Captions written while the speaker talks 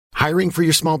Hiring for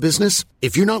your small business?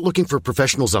 If you're not looking for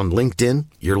professionals on LinkedIn,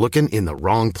 you're looking in the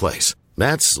wrong place.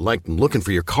 That's like looking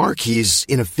for your car keys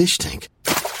in a fish tank.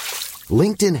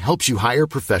 LinkedIn helps you hire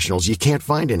professionals you can't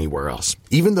find anywhere else,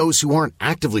 even those who aren't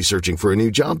actively searching for a new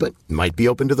job but might be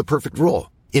open to the perfect role.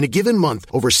 In a given month,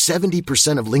 over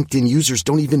 70% of LinkedIn users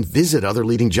don't even visit other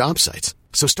leading job sites.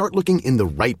 So start looking in the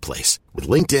right place. With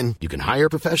LinkedIn, you can hire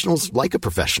professionals like a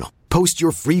professional. Post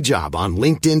your free job on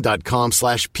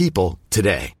linkedin.com/people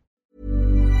today.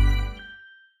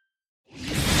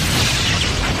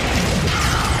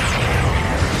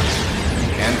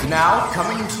 And now,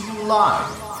 coming to you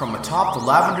live from atop the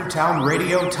Lavender Town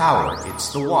Radio Tower,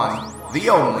 it's the one, the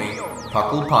only,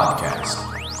 PUCL Podcast.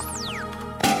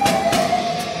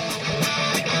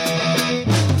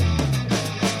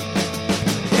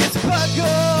 It's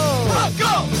PUCL!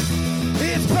 PUCL!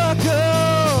 It's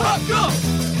PUCL! PUCL!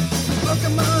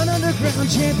 Pokemon Underground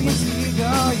Champions League,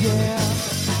 oh yeah!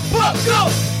 PUCL!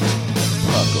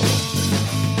 PUCL.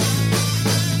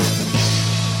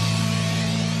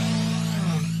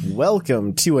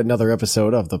 Welcome to another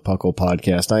episode of the PUCL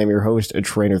Podcast. I am your host,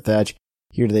 Trainer Thatch,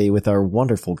 here today with our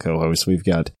wonderful co-hosts. We've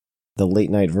got the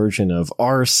late night version of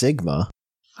R Sigma.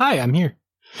 Hi, I'm here.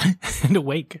 And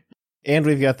awake. And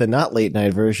we've got the not late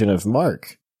night version of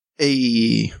Mark.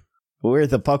 Hey. We're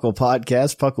the PUCL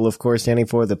Podcast. PUCL, of course, standing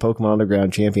for the Pokemon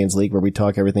Underground Champions League, where we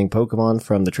talk everything Pokemon,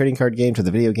 from the trading card game to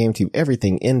the video game to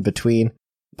everything in between.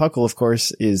 PUCL, of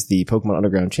course, is the Pokemon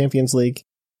Underground Champions League.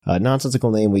 A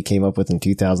nonsensical name we came up with in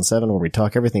 2007 where we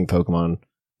talk everything Pokemon.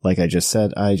 Like I just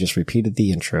said, I just repeated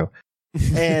the intro.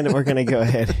 And we're going to go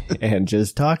ahead and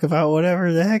just talk about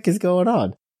whatever the heck is going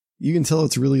on. You can tell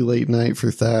it's really late night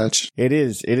for Thatch. It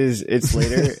is. It's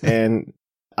later. And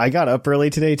I got up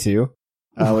early today too,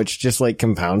 which just like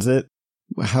compounds it.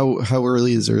 How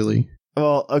early is early?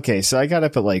 Well, okay. So I got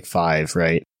up at like 5,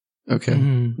 right? Okay.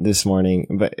 This morning,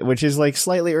 but which is like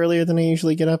slightly earlier than I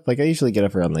usually get up. Like I usually get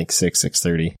up around like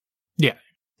 6:30. Yeah.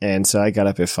 And so I got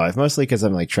up at 5, mostly because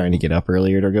I'm like trying to get up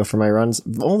earlier to go for my runs.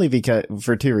 Only because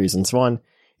for 2 reasons. One,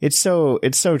 it's so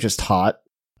just hot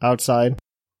outside.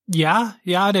 Yeah,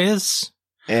 it is.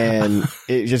 And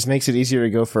it just makes it easier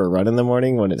to go for a run in the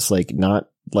morning when it's like not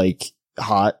like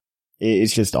hot.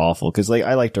 It's just awful because like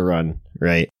I like to run,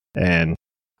 right? And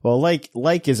well, like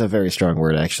is a very strong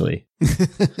word, actually.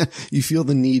 You feel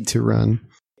the need to run.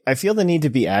 I feel the need to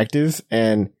be active,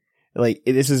 and like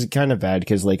this is kind of bad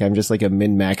because like I'm just like a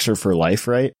min-maxer for life,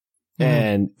 right?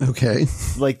 And okay,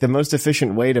 like the most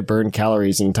efficient way to burn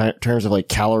calories in terms of like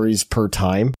calories per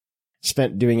time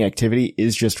spent doing activity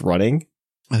is just running.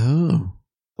 Oh,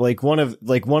 like one of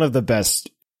the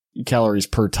best calories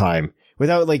per time.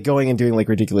 Without like going and doing like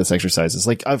ridiculous exercises.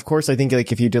 Like, of course, I think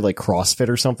like if you did like CrossFit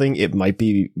or something, it might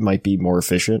be more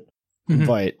efficient. Mm-hmm.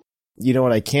 But you know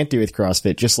what I can't do with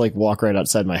CrossFit? Just like walk right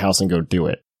outside my house and go do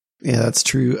it. Yeah, that's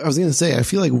true. I was going to say, I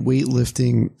feel like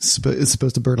weightlifting is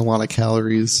supposed to burn a lot of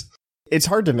calories. It's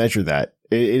hard to measure that.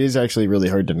 It is actually really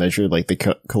hard to measure like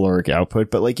the caloric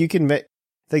output, but like you can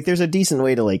like there's a decent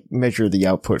way to like measure the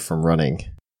output from running.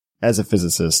 As a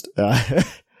physicist,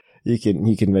 you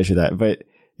can measure that, but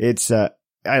it's, I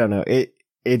don't know.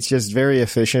 It's just very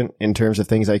efficient in terms of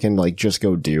things I can like just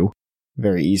go do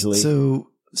very easily.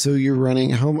 So you're running,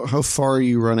 how far are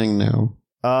you running now?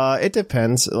 It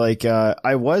depends. Like,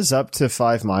 I was up to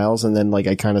 5 miles and then like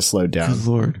I kind of slowed down. Good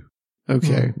Lord.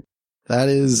 Okay. That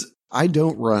is, I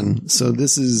don't run. So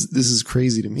this is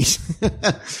crazy to me.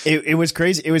 It was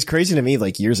crazy. It was crazy to me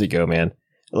like years ago, man.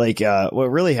 Like,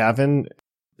 what really happened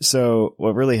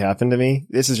to me,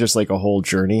 this is just like a whole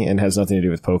journey and has nothing to do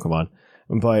with Pokemon.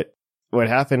 But what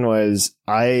happened was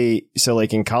so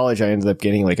like in college, I ended up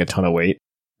gaining like a ton of weight,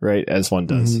 right? As one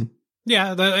does. Mm-hmm.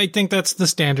 Yeah. I think that's the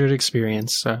standard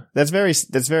experience. So. That's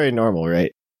very normal,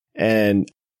 right? And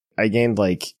I gained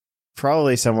like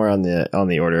probably somewhere on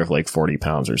the order of like 40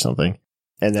 pounds or something.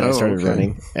 And then I started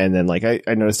running, and then like I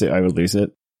noticed I would lose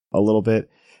it a little bit,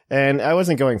 and I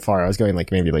wasn't going far. I was going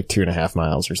like maybe like 2.5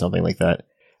 miles or something like that.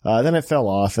 Then it fell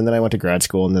off, and then I went to grad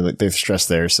school, and then there's stress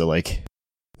there, so like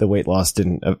the weight loss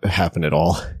didn't happen at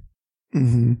all.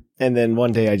 Mm-hmm. And then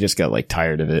one day I just got like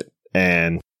tired of it,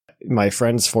 and my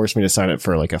friends forced me to sign up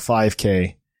for like a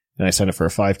 5K, and I signed up for a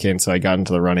 5K, and so I got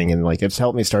into the running, and like it's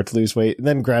helped me start to lose weight. And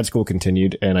then grad school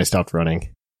continued, and I stopped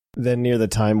running. Then near the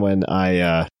time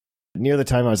I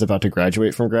was about to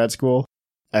graduate from grad school,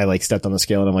 I like stepped on the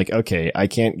scale and I'm like, okay, I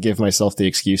can't give myself the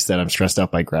excuse that I'm stressed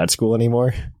out by grad school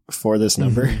anymore for this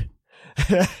number.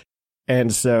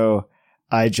 And so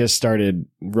I just started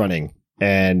running,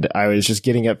 and I was just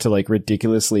getting up to like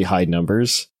ridiculously high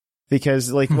numbers.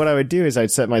 Because like what I would do is I'd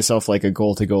set myself like a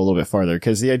goal to go a little bit farther.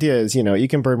 Because the idea is, you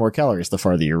can burn more calories the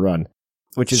farther you run,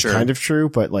 which is kind of true.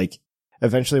 But like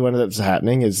eventually what ends up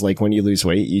happening is like when you lose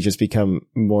weight, you just become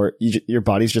more, your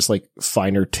body's just like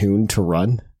finer tuned to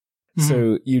run. Mm-hmm.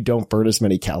 So you don't burn as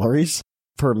many calories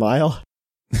per mile.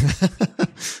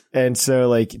 And so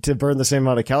like to burn the same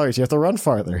amount of calories, you have to run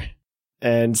farther.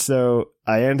 And so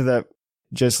I ended up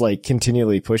just like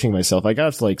continually pushing myself. I got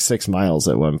up to like 6 miles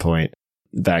at one point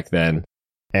back then.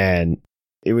 And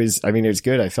it was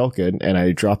good. I felt good. And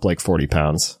I dropped like 40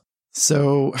 pounds.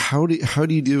 So how do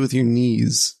you deal with your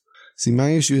knees? See,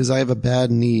 my issue is I have a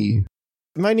bad knee.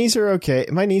 My knees are okay.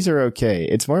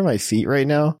 It's more my feet right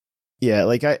now. Yeah.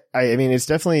 Like I mean, it's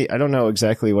definitely, I don't know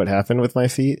exactly what happened with my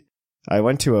feet. I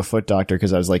went to a foot doctor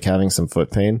because I was like having some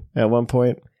foot pain at one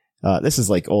point. This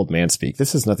is like old man speak.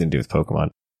 This has nothing to do with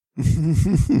Pokemon.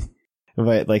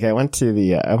 But like I went to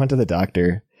the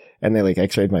doctor and they like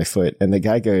x-rayed my foot and the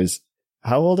guy goes,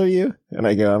 "How old are you?" And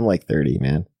I go, "I'm like 30,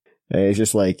 man." And he's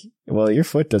just like, "Well, your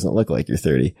foot doesn't look like you're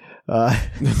 30.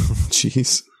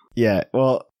 Jeez. Yeah.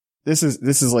 Well, this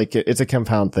is like, it's a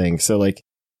compound thing. So like,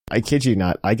 I kid you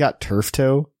not, I got turf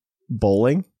toe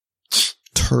bowling.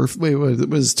 Wait,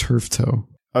 what is turf toe?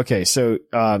 Okay. So,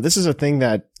 this is a thing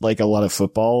that like a lot of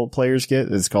football players get.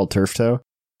 It's called turf toe.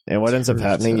 And what ends up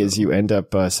happening is you end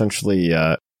up essentially,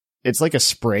 it's like a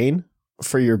sprain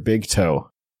for your big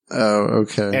toe. Oh,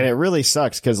 okay. And it really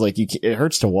sucks because like it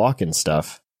hurts to walk and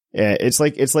stuff. It's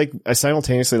like a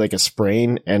simultaneously like a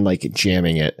sprain and like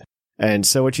jamming it. And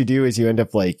so what you do is you end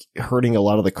up like hurting a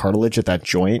lot of the cartilage at that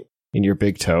joint in your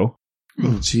big toe.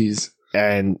 Oh, jeez.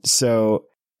 And so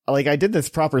like I did this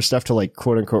proper stuff to like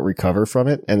quote unquote recover from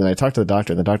it. And then I talked to the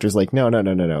doctor and the doctor's like, no.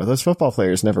 Those football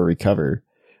players never recover.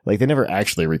 Like they never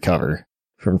actually recover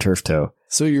from turf toe.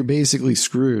 So you're basically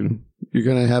screwed. You're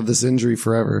going to have this injury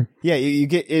forever. Yeah. You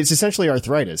get, it's essentially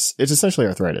arthritis. It's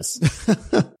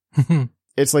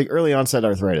like early onset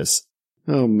arthritis.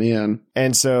 Oh man.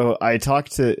 And so I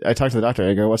talked to the doctor.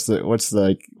 I go, what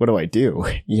do I do?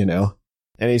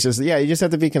 And he says, yeah, you just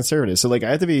have to be conservative. So like,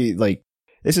 I have to be like,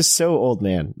 this is so old,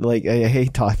 man. Like, I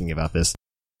hate talking about this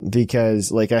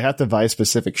because like I have to buy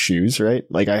specific shoes, right?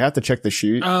 Like I have to check the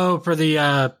shoes. Oh, for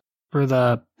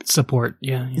the support.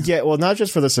 Yeah. Yeah. Well, not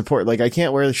just for the support. Like I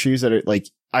can't wear the shoes that are like,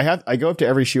 I go up to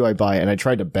every shoe I buy and I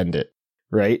try to bend it.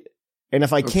 Right. And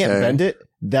if I can't bend it,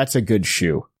 that's a good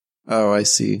shoe. Oh, I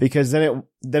see. Because then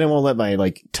it won't let my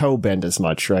like toe bend as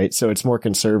much, right? So it's more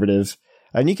conservative.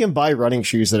 And you can buy running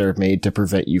shoes that are made to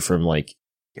prevent you from like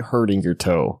hurting your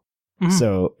toe. Mm-hmm.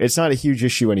 So it's not a huge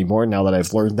issue anymore now that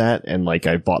I've learned that and like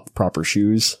I bought the proper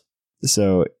shoes.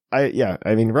 So I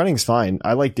mean, running's fine.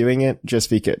 I like doing it just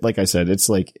because, like I said, it's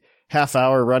like half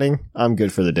hour running. I'm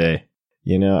good for the day.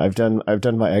 I've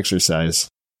done my exercise.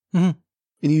 Mm-hmm.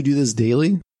 And you do this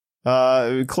daily?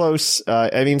 Close.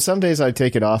 I mean, some days I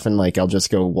take it off and like, I'll just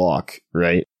go walk,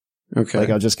 right? Okay. Like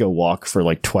I'll just go walk for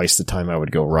like twice the time I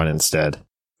would go run instead.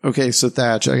 Okay. So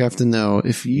Thatch, I have to know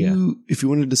if you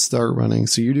wanted to start running,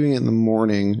 so you're doing it in the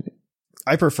morning.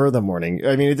 I prefer the morning.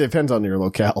 I mean, it depends on your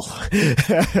locale.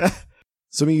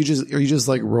 So I mean, are you just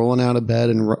like rolling out of bed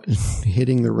and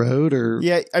hitting the road or?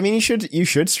 Yeah. I mean, you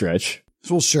should stretch.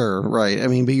 Well, sure. Right. I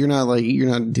mean, but you're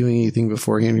not doing anything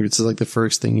beforehand. It's like the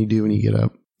first thing you do when you get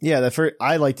up. Yeah,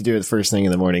 I like to do it the first thing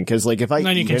in the morning because, like, if I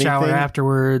then you can shower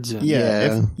afterwards.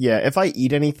 And if I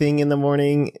eat anything in the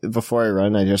morning before I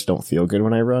run, I just don't feel good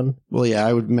when I run. Well, yeah,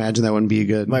 I would imagine that wouldn't be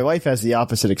good. My wife has the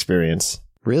opposite experience.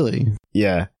 Really?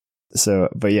 Yeah. So,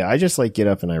 but yeah, I just like get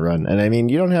up and I run, and I mean,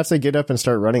 you don't have to get up and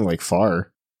start running like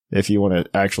far if you want to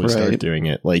actually start doing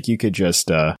it. Like, you could just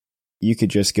go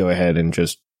ahead and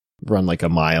just run like a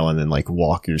mile and then like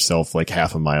walk yourself like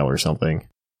half a mile or something.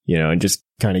 And just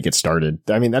kind of get started.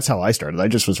 I mean, that's how I started. I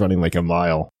just was running like a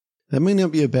mile. That might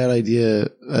not be a bad idea.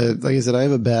 Like I said, I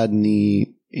have a bad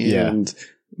knee and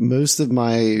most of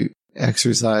my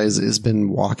exercise has been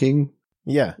walking.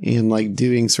 Yeah. And like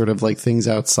doing sort of like things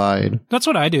outside. That's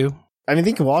what I do. I mean, I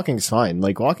think walking's fine.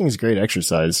 Like walking's great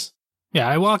exercise. Yeah.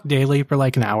 I walk daily for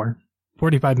like an hour,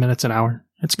 45 minutes an hour.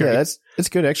 It's great. Yeah, it's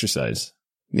good exercise.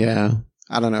 Yeah.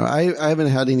 I don't know. I haven't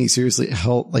had any seriously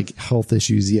health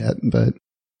issues yet, but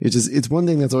it's one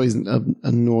thing that's always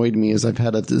annoyed me is I've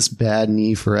had this bad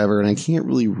knee forever and I can't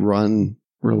really run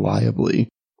reliably.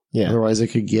 Yeah. Otherwise I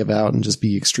could give out and just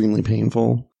be extremely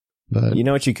painful. But you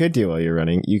know what you could do while you're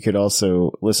running? You could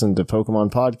also listen to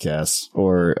Pokemon podcasts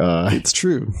or, it's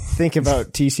true. Think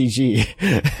about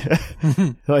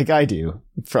TCG like I do,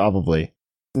 probably.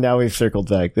 Now we've circled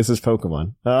back. This is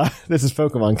Pokemon. This is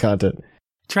Pokemon content.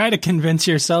 Try to convince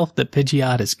yourself that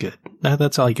Pidgeot is good.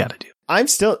 That's all you got to do.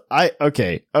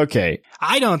 Okay.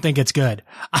 I don't think it's good.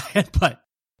 But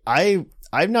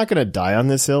I'm not going to die on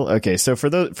this hill. Okay, so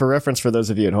for reference for those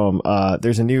of you at home,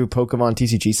 there's a new Pokemon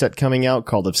TCG set coming out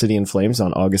called Obsidian Flames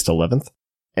on August 11th,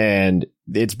 and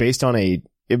it's based on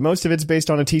most of it's based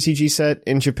on a TCG set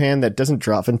in Japan that doesn't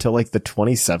drop until like the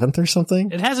 27th or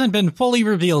something. It hasn't been fully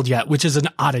revealed yet, which is an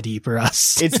oddity for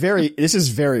us. This is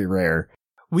very rare.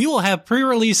 We will have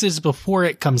pre-releases before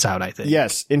it comes out, I think.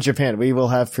 Yes, in Japan. We will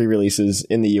have pre-releases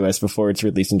in the US before it's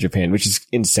released in Japan, which is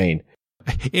insane.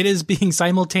 It is being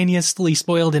simultaneously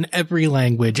spoiled in every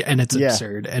language, and it's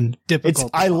absurd and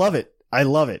difficult. I love it.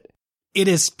 It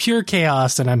is pure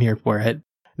chaos, and I'm here for it.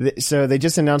 So they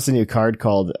just announced a new card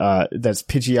called, that's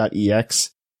Pidgeot EX.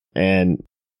 And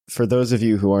for those of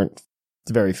you who aren't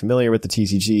very familiar with the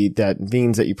TCG, that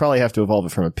means that you probably have to evolve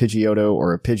it from a Pidgeotto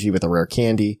or a Pidgey with a rare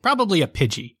candy. Probably a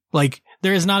Pidgey. Like,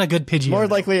 there is not a good Pidgeotto. More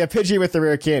likely a Pidgey with the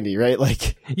rare candy, right?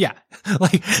 Like, yeah.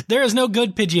 Like, there is no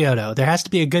good Pidgeotto. There has to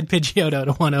be a good Pidgeotto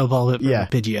to want to evolve it from a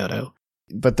Pidgeotto.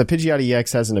 But the Pidgeot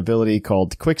EX has an ability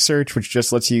called Quick Search, which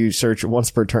just lets you search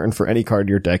once per turn for any card in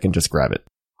your deck and just grab it.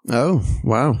 Oh,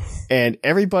 wow. And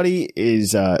everybody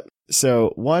is,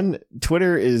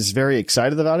 Twitter is very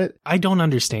excited about it. I don't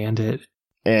understand it.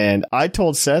 And I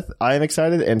told Seth I am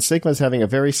excited, and Sigma's having a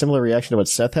very similar reaction to what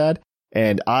Seth had.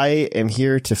 And I am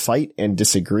here to fight and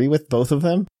disagree with both of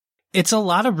them. It's a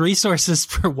lot of resources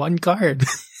for one card.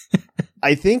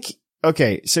 I think,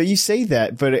 okay, so you say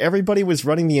that, but everybody was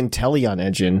running the Inteleon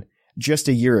engine just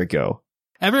a year ago.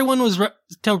 Everyone was,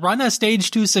 to run a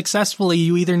stage 2 successfully,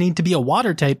 you either need to be a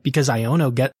water type, because what's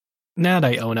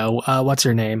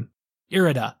her name?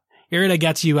 Irida. Irida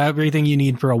gets you everything you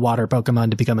need for a water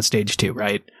Pokemon to become a stage 2,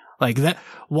 right? Like that,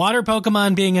 water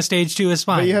Pokemon being a stage 2 is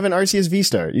fine. But you have an Arceus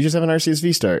V-Star. You just have an Arceus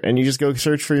V-Star, and you just go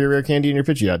search for your rare candy and your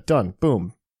Pidgeot. Done.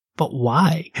 Boom. But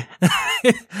why?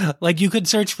 Like, you could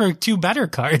search for 2 better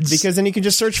cards. Because then you can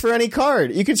just search for any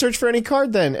card. You can search for any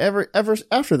card then, ever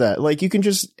after that. Like, you can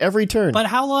just, every turn. But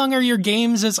how long are your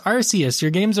games as Arceus?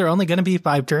 Your games are only going to be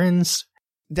 5 turns.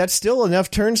 That's still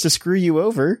enough turns to screw you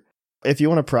over. If you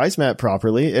want to prize map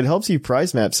properly, it helps you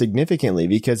prize map significantly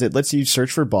because it lets you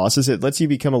search for bosses. It lets you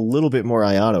become a little bit more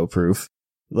Iono proof.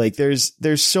 Like, there's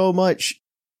so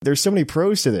many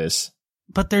pros to this.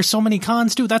 But there's so many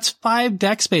cons too. That's 5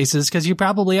 deck spaces because you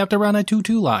probably have to run a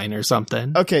 2/2 line or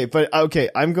something. Okay,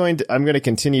 I'm going to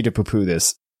continue to poo-poo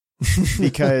this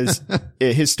because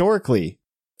historically,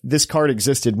 this card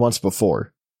existed once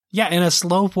before. Yeah, in a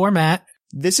slow format.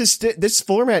 This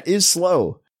format is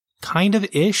slow. Kind of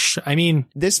ish. I mean,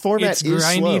 this format it's is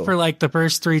grindy slow for like the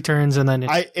first 3 turns, and then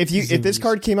if this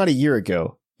card came out a year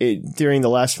ago during the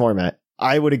last format,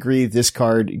 I would agree this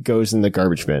card goes in the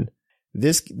garbage bin.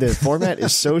 The format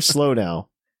is so slow now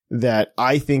that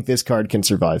I think this card can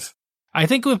survive. I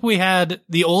think if we had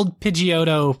the old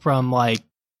Pidgeotto from like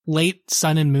late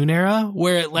Sun and Moon era,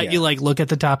 where it let you like look at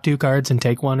the top 2 cards and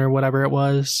take one or whatever it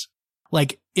was,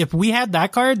 like if we had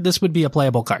that card, this would be a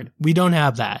playable card. We don't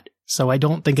have that. So I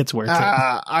don't think it's worth it.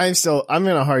 I'm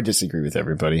in a hard disagree with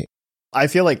everybody. I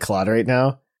feel like Claude right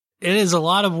now. It is a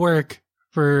lot of work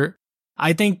for,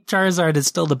 I think Charizard is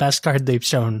still the best card they've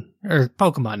shown, or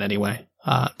Pokemon anyway.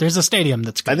 There's a stadium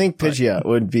that's good. I think Pidgeot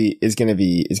is going to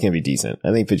be decent.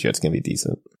 I think Pidgeot's going to be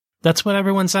decent. That's what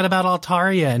everyone said about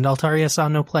Altaria, and Altaria saw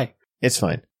no play. It's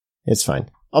fine.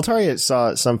 Altaria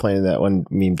saw some play in that one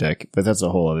meme deck, but that's a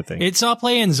whole other thing. It saw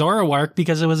play in Zoroark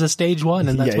because it was a stage 1,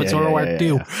 and that's what Zoroark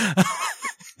do.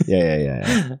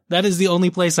 Yeah. That is the only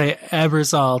place I ever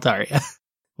saw Altaria.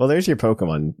 Well, there's your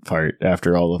Pokemon part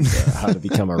after all of the how to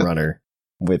become a runner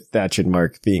with Thatch and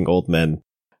Mark being old men.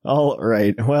 All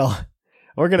right. Well,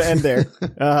 we're going to end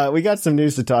there. We got some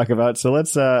news to talk about, so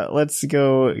let's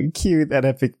go cue that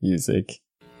epic music.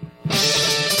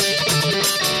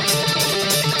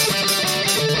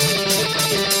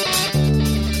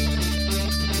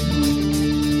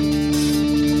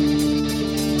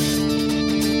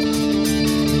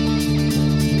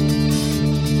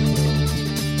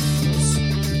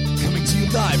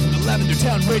 Lavender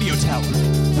Town Radio Tower.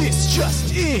 This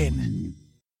just in.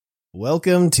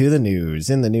 Welcome to the news.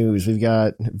 In the news, we've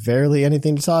got barely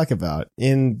anything to talk about.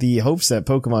 In the hopes that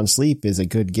Pokemon Sleep is a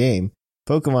good game,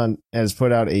 Pokemon has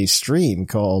put out a stream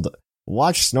called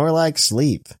Watch Snorlax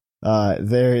Sleep. That's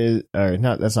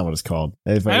not what it's called.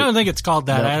 I don't think it's called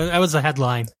that. No. That was a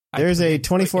headline. There's a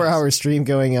 24-hour stream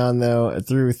going on, though,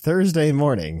 through Thursday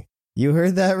morning. You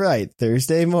heard that right.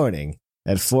 Thursday morning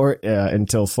at 4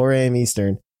 until 4 a.m.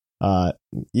 Eastern.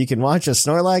 You can watch a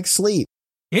Snorlax sleep.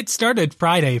 It started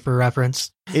Friday, for reference.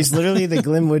 It's literally the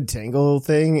Glenwood Tangle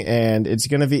thing, and it's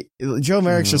going to be... Joe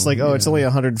Merrick's just like, it's only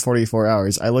 144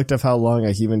 hours. I looked up how long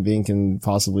a human being can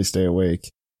possibly stay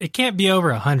awake. It can't be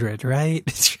over 100,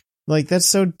 right? Like, that's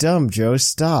so dumb, Joe.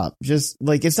 Stop. Just,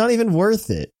 like, it's not even worth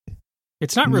it.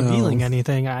 It's not revealing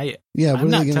anything. I'm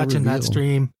not touching that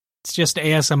stream. It's just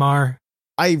ASMR.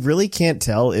 I really can't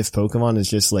tell if Pokemon is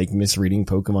just, like, misreading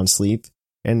Pokemon Sleep,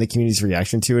 and the community's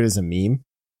reaction to it is a meme.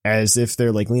 As if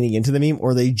they're like leaning into the meme,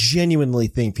 or they genuinely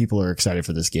think people are excited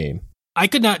for this game. I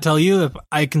could not tell you if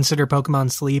I consider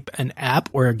Pokemon Sleep an app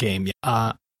or a game.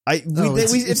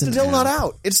 It's still not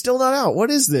out. It's still not out. What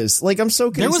is this? Like, I'm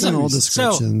so confused. There was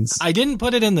descriptions. So I didn't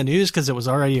put it in the news because it was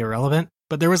already irrelevant,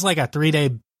 but there was like a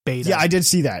 3-day beta. Yeah, I did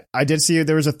see that. I did see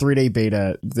there was a 3-day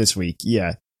beta this week.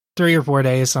 Yeah. 3 or 4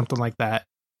 days, something like that.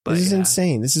 But this is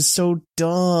insane. This is so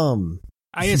dumb.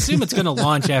 I assume it's going to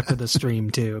launch after the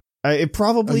stream too. It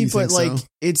probably, but like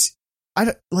so?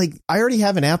 I already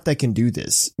have an app that can do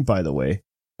this, by the way.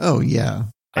 Oh yeah.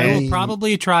 I will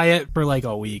probably try it for like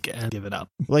a week and give it up.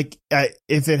 Like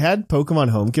if it had Pokemon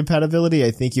Home compatibility, I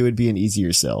think it would be an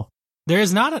easier sell. There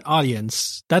is not an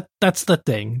audience. That's the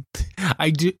thing.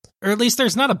 I do, or at least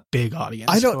there's not a big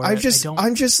audience.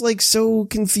 I'm just like so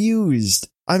confused.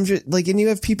 I'm just like, and you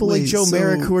have people like Joe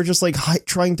Merrick who are just like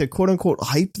trying to quote unquote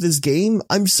hype this game.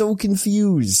 I'm so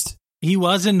confused. He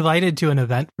was invited to an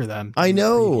event for them. I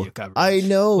know. Like,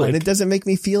 and it doesn't make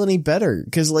me feel any better.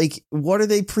 Because, like, what are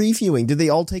they previewing? Did they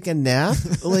all take a nap?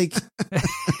 Like,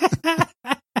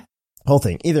 whole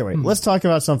thing. Either way, let's talk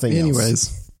about something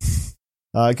else.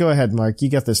 Go ahead, Mark. You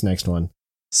got this next one.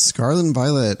 Scarlet and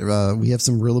Violet. We have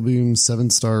some Rillaboom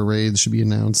 7-star raids should be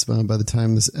announced by the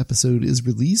time this episode is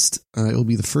released. It will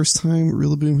be the first time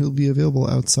Rillaboom will be available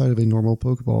outside of a normal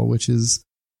Pokeball, which is,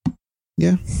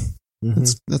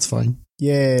 that's fine.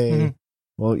 Yay. Mm-hmm.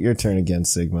 Well, your turn again,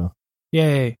 Sigma.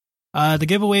 Yay. The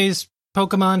giveaways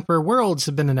Pokemon for Worlds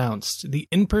have been announced. The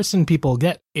in-person people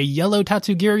get a yellow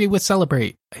Tatsugiri with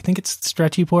Celebrate. I think it's the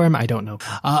stretchy form. I don't know.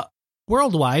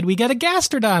 Worldwide, we get a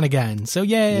Gastrodon again. So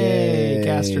yay.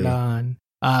 Gastrodon.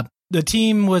 The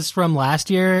team was from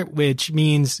last year, which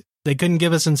means they couldn't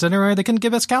give us Incineroar. They couldn't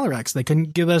give us Calyrex. They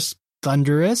couldn't give us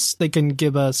Thundurus. They couldn't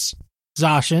give us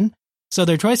Zacian. So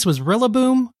their choice was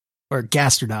Rillaboom or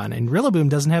Gastrodon, and Rillaboom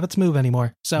doesn't have its move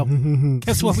anymore. So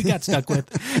guess what we got stuck with?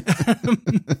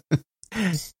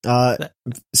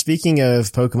 Speaking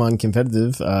of Pokemon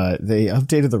competitive, they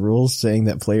updated the rules saying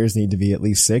that players need to be at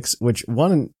least 6, which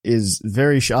one is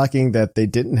very shocking that they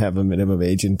didn't have a minimum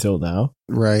age until now.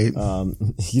 Right.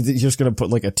 You're just going to put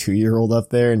like a 2-year-old up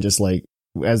there and just like,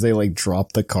 as they like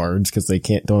drop the cards because they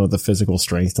don't have the physical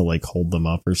strength to like hold them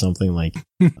up or something, like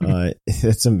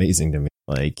it's amazing to me.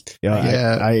 Like,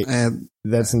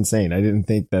 that's insane. I didn't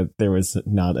think that there was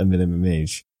not a minimum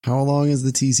age. How long has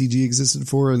the TCG existed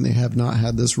for, and they have not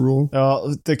had this rule?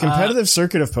 The competitive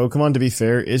circuit of Pokemon, to be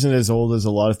fair, isn't as old as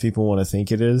a lot of people want to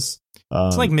think it is.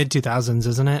 It's like mid-2000s,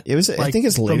 isn't it? It was. Like, I think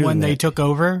it's later from when than they that. took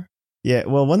over. Yeah,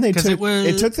 well, when they took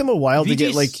it took them a while to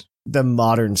get like the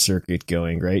modern circuit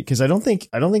going, right? Because I don't think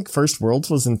First Worlds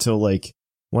was until like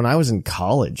when I was in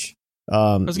college.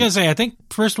 I was gonna say, I think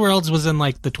First Worlds was in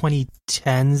like the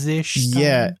 2010s ish.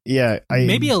 Yeah.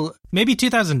 Maybe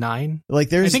 2009.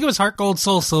 Like I think it was Heart Gold,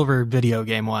 Soul Silver video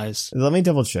game wise. Let me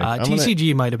double check.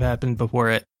 TCG might have happened before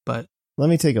it, but let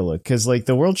me take a look because like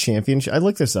the World Championship. I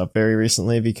looked this up very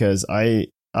recently because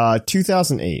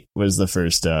 2008 was the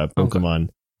first Pokemon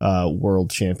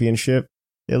World Championship.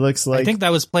 It looks like. I think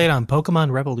that was played on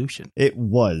Pokemon Revolution. It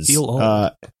was. Feel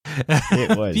old.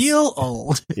 It was. Feel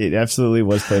old. It absolutely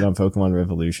was played on Pokemon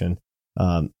Revolution.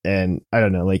 And I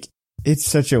don't know, like it's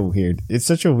such a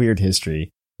weird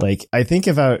history. Like I think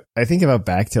about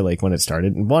back to like when it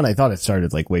started. And one, I thought it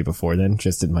started like way before then,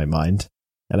 just in my mind.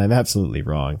 And I'm absolutely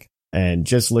wrong. And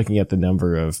just looking at the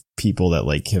number of people that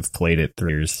like have played it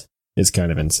 3 years is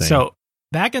kind of insane. So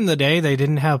back in the day, they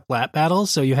didn't have flat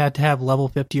battles, so you had to have level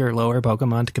 50 or lower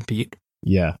Pokemon to compete.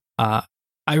 Yeah. I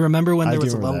remember when there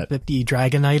was a level 50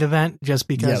 Dragonite event just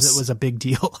because it was a big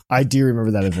deal. I do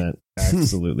remember that event.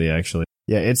 Absolutely, actually.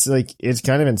 Yeah, it's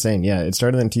kind of insane. Yeah, it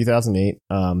started in 2008.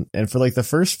 And for like the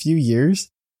first few years,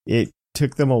 it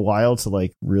took them a while to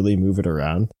like really move it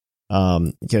around.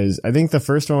 Because I think the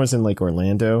first one was in like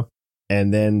Orlando,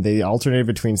 and then they alternated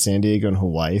between San Diego and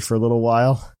Hawaii for a little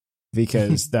while.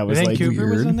 Because that was Vancouver like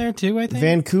weird. Was in there too, I think.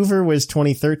 Vancouver was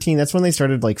 2013. That's when they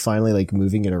started like finally like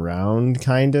moving it around,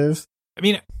 kind of. I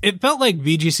mean, it felt like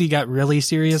VGC got really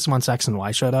serious once X and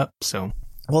Y showed up. So,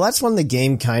 well, that's when the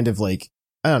game kind of like,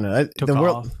 I don't know, took the off.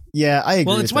 world. Yeah, I agree.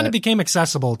 Well, it's when it became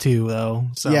accessible too, though.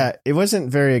 So yeah, it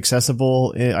wasn't very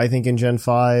accessible, I think, in Gen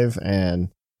 5, and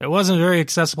It wasn't very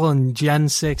accessible in Gen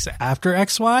 6 after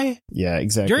XY. Yeah,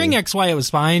 exactly. During XY, it was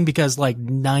fine because like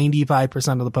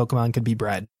 95% of the Pokemon could be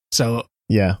bred. So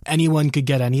yeah, anyone could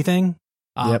get anything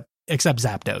Yep. except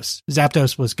Zapdos.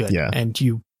 Zapdos was good, Yeah. and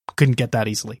you couldn't get that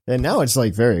easily. And now it's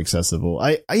like very accessible.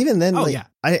 I even then, Oh, like, yeah.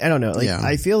 I don't know. Like, Yeah.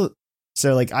 I feel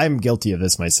so like I'm guilty of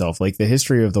this myself. Like the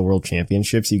history of the world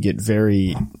championships, you get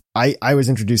very, I was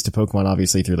introduced to Pokemon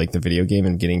obviously through like the video game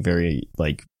and getting very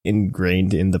like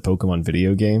ingrained in the Pokemon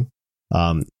video game.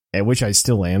 And which I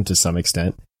still am to some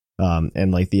extent.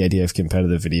 And like the idea of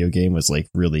competitive video game was like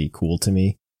really cool to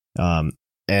me.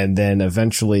 And then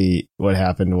eventually what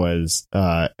happened was,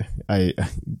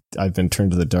 I've been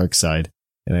turned to the dark side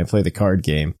and I play the card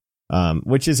game,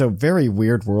 which is a very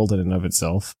weird world in and of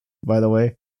itself, by the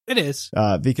way. It is.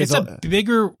 Because It's a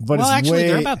bigger. but Well, it's actually,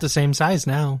 they're way- about the same size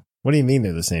now. what do you mean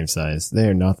they're the same size? They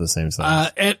are not the same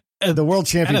size. The world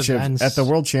championship events. at the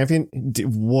world champion.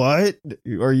 What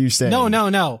are you saying?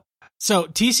 No. So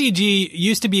TCG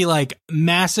used to be like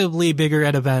massively bigger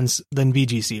at events than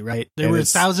VGC, right? There And were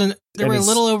it's- 1,000. There and were a it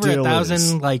little over still 1,000.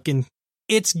 is. Like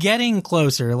it's getting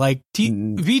closer. Like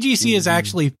VGC is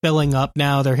actually filling up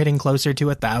now. They're hitting closer to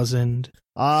 1,000.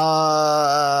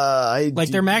 Like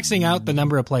they're maxing out the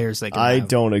number of players they can. I have.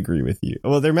 don't agree with you.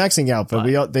 Well, they're maxing out,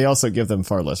 but they also give them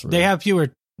far less room. They have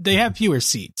fewer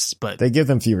seats, but They give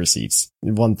them fewer seats.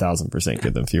 1,000%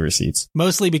 give them fewer seats.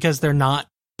 mostly because they're not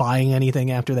buying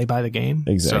anything after they buy the game.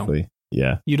 Exactly. So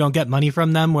Yeah. you don't get money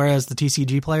from them, whereas the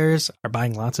TCG players are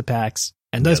buying lots of packs,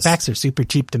 and those Yes. packs are super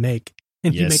cheap to make,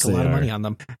 and you Yes, make a they lot of are. money on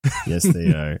them. Yes,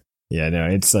 they are. Yeah, no,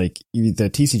 it's like the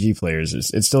TCG players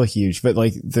it's still huge, but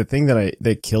like the thing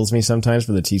that kills me sometimes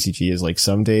for the TCG is like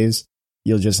some days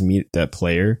you'll just meet that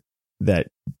player that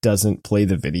doesn't play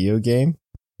the video game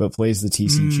but plays the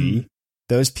TCG.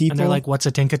 Those people, And they're like, "What's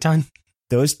a Tinkaton?"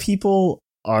 those people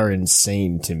are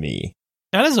insane to me.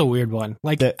 That is a weird one.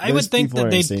 Like I would those think people that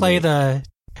are they'd insane play to me. the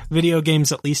video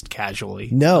games at least casually.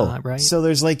 No, right? So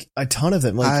there's like a ton of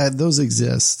them. Like Those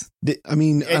exist. I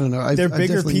mean, I don't know. they're I've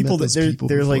bigger definitely people. met those They're people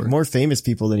like before. more famous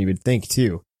people than you would think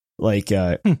too. Like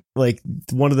like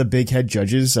one of the big head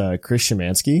judges, Chris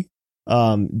Szymanski,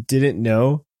 didn't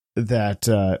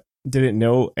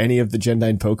know any of the Gen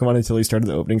 9 Pokemon until he started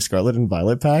the opening Scarlet and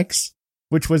Violet packs,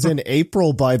 which was in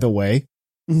April, by the way.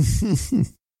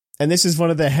 And this is one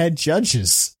of the head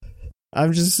judges.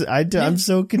 I'm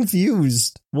so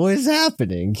confused. What is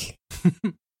happening?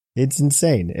 It's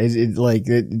insane. I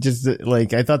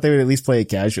thought they would at least play it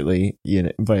casually,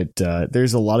 but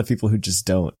there's a lot of people who just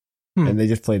don't, and they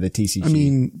just play the TCG. I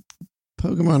mean,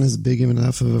 Pokemon is big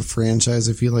enough of a franchise.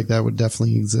 I feel like that would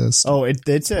definitely exist. Oh, it's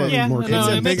a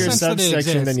it makes bigger sense that it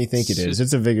subsection than exists. you think it is.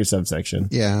 It's a bigger subsection.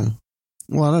 Yeah.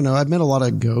 Well, I don't know. I've met a lot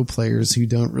of Go players who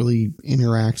don't really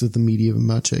interact with the media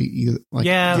much.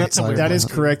 That is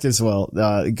correct as well.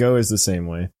 Go is the same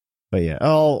way. But yeah.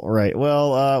 All right.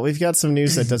 Well, we've got some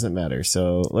news that doesn't matter.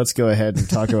 So let's go ahead and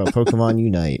talk about Pokemon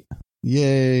Unite.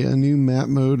 Yay. A new map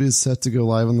mode is set to go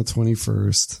live on the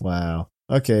 21st. Wow.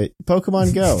 Okay.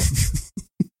 Pokemon Go.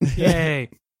 Yay.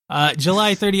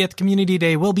 July 30th, Community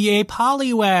Day, will be a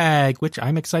Poliwag, which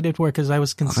I'm excited for because I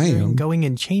was considering going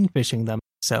and chain fishing them.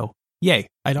 So, yay.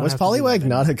 I don't Was have to do Poliwag that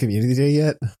not a community day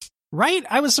yet? Right?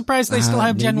 I was surprised they still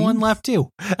have Gen maybe? 1 left too.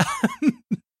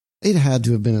 It had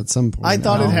to have been at some point. I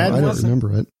thought it had. I don't wasn't.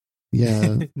 remember it.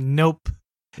 Yeah. Nope.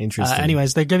 Interesting.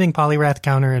 Anyways, they're giving Poliwrath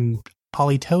Counter and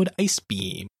Politoed Ice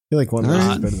Beam. I feel like one All version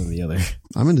is right. better than the other.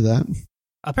 I'm into that.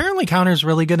 Apparently, Counter's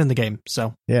really good in the game.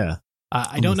 So, Yeah.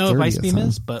 I On don't the know if Ice 30th, Beam huh?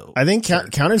 is, but I think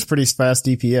Counter's pretty fast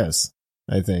DPS.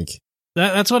 I think.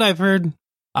 that's what I've heard.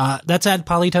 That said,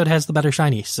 Politoed has the better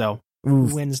shiny. So,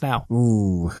 who wins now?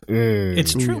 Ooh.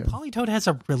 It's true. yeah. Politoed has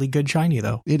a really good shiny,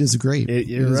 though. It is great. You're It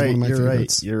is right. one of my You're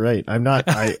favorites. right. You're right. I'm not.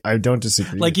 I don't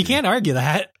disagree. Like, with you can't argue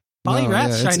that. No, Poliwrath yeah,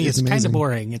 it's- shiny it's is kind amazing. of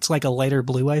boring. It's like a lighter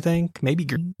blue, I think. Maybe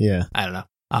green. Yeah. I don't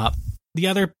know. The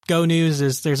other Go news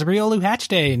is there's a Riolu Hatch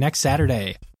Day next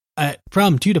Saturday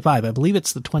from 2 to 5. I believe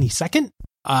it's the 22nd.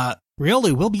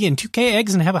 Riolu will be in 2K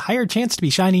eggs and have a higher chance to be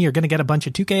shiny. You're going to get a bunch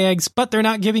of 2K eggs, but they're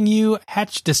not giving you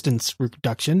hatch distance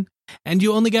reduction, and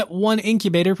you only get one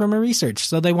incubator from a research,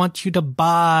 so they want you to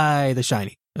buy the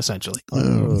shiny, essentially.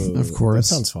 Oh, of course.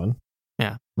 That sounds fun.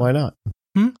 Yeah. Why not?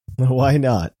 Hmm? Why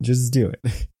not? Just do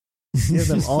it. Give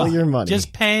them all your money.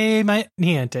 Just pay my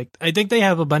Niantic. I think they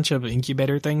have a bunch of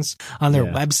incubator things on their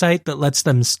Yeah. website that lets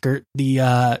them skirt the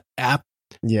app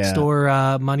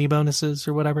store money bonuses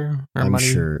or whatever. Or I'm money.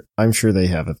 sure. I'm sure they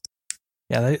have it.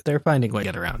 Yeah, they're finding a way to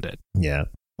get around it. Yeah.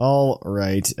 All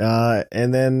right.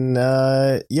 And then,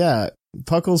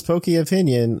 Puckle's Pokey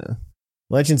Opinion.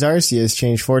 Legends Arceus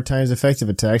changed 4 times effective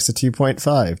attacks to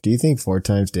 2.5. Do you think 4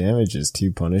 times damage is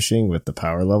too punishing with the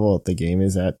power level that the game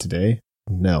is at today?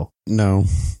 No. No.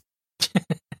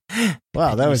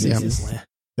 Wow, that was easy.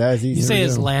 That was easy. You say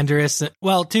it's Landorus.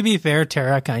 Well, to be fair,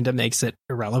 Terra kind of makes it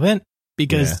irrelevant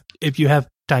because if you have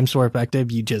times 4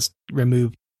 effective, you just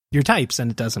remove your types and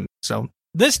it doesn't. So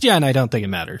this gen, I don't think it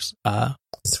matters. Not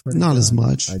as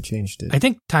much. I changed it. I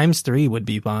think times 3 would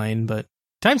be fine, but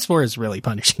times 4 is really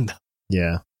punishing though.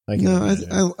 Yeah. I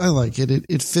like it.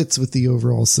 It fits with the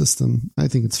overall system. I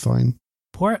think it's fine.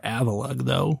 Poor Avalugg,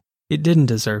 though. It didn't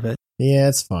deserve it. Yeah,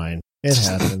 it's fine. It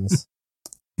happens.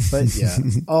 But yeah.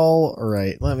 All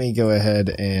right. Let me go ahead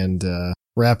and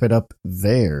wrap it up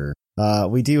there.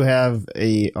 We do have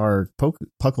our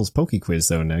Puckle's Poke Quiz,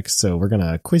 though, next. So we're going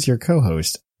to quiz your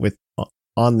co-host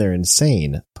on their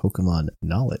insane Pokemon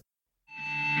knowledge.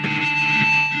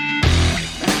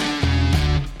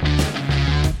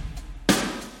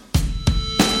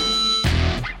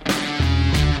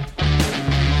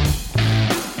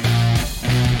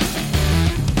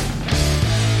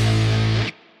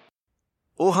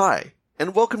 Oh, hi,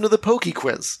 and welcome to the Poke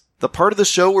Quiz, the part of the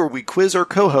show where we quiz our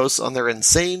co-hosts on their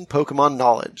insane Pokemon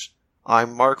knowledge.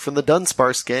 I'm Mark from the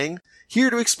Dunsparce gang, here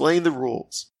to explain the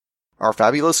rules. Our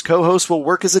fabulous co-hosts will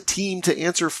work as a team to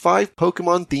answer 5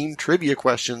 Pokemon-themed trivia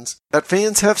questions that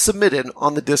fans have submitted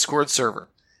on the Discord server.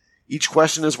 Each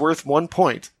question is worth 1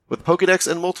 point, with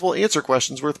Pokedex and multiple answer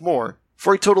questions worth more,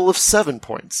 for a total of 7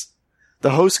 points.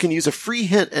 The host can use a free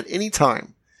hint at any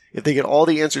time. If they get all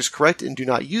the answers correct and do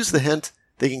not use the hint,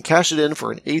 they can cash it in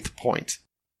for an 8th point.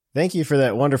 Thank you for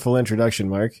that wonderful introduction,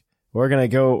 Mark. We're going to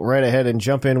go right ahead and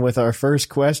jump in with our first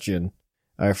question.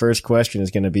 Our first question is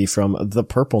going to be from the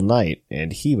Purple Knight,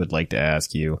 and he would like to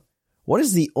ask you, what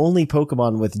is the only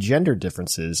Pokemon with gender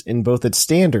differences in both its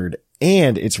standard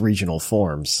and its regional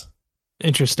forms?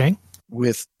 Interesting.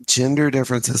 With gender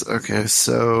differences. Okay,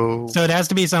 so it has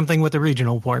to be something with a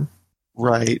regional form.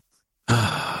 Right.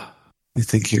 I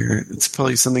think it's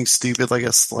probably something stupid like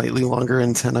a slightly longer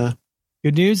antenna.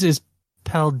 Good news is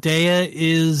Paldea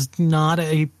is not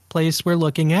a place we're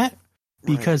looking at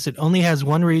because it only has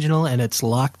 1 regional and it's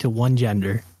locked to 1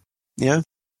 gender. Yeah.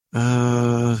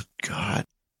 God.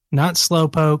 Not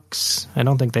Slowpokes. I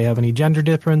don't think they have any gender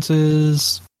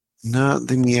differences. Not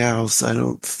the Meows, I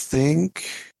don't think.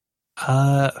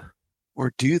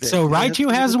 Or do they? So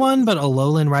Raichu has one, but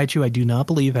Alolan Raichu I do not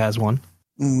believe has one.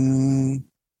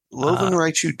 Alolan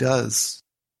Raichu does.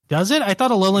 Does it? I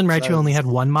thought Alolan Raichu only had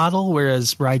 1 model,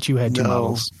 whereas Raichu had 2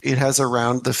 models. It has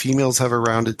the females have a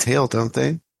rounded tail, don't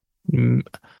they? I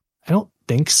don't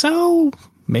think so.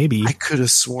 Maybe. I could have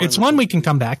sworn. It's one we can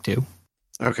come back to.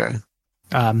 Okay.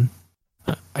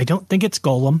 I don't think it's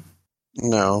Golem.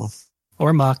 No.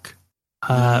 Or Muck.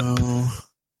 No.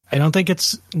 I don't think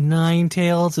it's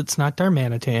Ninetales. It's not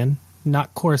Darmanitan.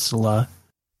 Not Corsola.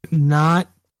 Not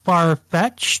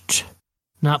Farfetch'd.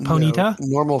 Not Ponyta. No,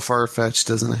 normal Farfetch'd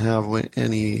doesn't have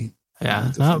any.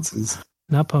 Yeah, not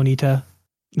Ponyta.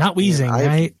 Not Weezing,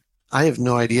 right? I have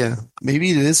no idea. Maybe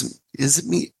it is. Is it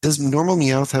me? Does normal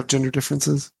Meowth have gender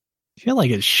differences? I feel like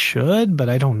it should, but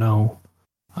I don't know.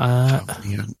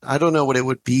 I don't know what it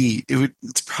would be.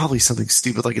 It's probably something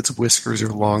stupid like its whiskers are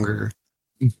longer.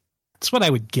 That's what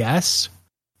I would guess,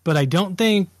 but I don't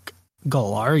think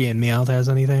Galarian Meowth has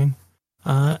anything.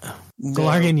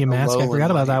 Galarian Yamask, I forgot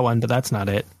about that one, but that's not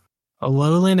it.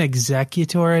 Alolan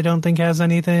Executor, I don't think has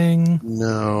anything.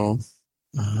 No.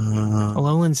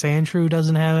 Alolan Sandshrew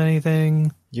doesn't have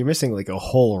anything. You're missing like a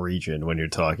whole region when you're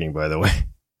talking, by the way.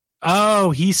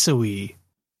 Oh, Hisui.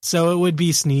 So it would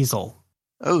be Sneasel.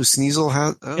 Oh, Sneasel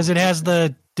has... Because it has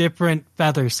the different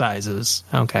feather sizes.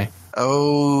 Okay.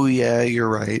 Oh, yeah, you're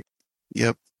right.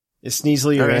 Yep. Is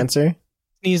Sneasel your answer?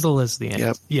 Sneasel is the answer.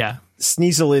 Yep. Yeah.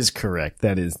 Sneasel is correct.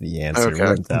 That is the answer. Okay.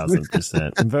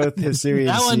 1000%. Both Hisuian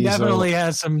that one Sneasel, definitely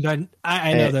has some...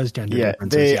 I know those gender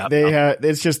differences. They have,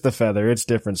 it's just the feather. It's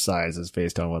different sizes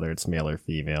based on whether it's male or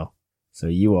female. So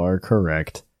you are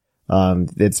correct.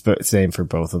 It's same for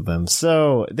both of them.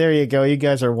 So there you go. You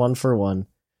guys are 1 for 1.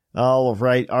 All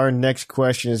right. Our next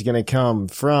question is going to come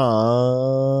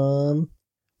from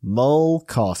Mull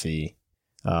Coffee.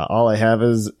 All I have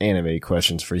is anime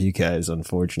questions for you guys,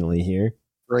 unfortunately, here.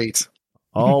 Great.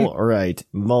 All right.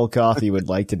 Mull Coffee would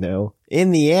like to know,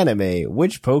 in the anime,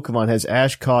 which Pokemon has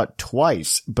Ash caught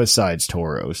twice besides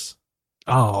Tauros?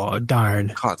 Oh,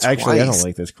 darn. Actually, I don't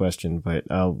like this question, but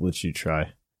I'll let you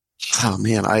try. Oh,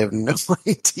 man, I have no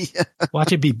idea.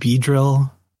 Watch it be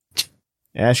Beedrill.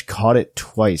 Ash caught it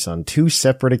twice on 2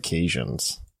 separate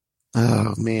occasions.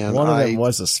 Oh, man. One of them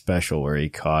was a special where he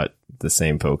caught the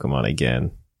same Pokemon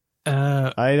again.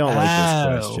 I don't like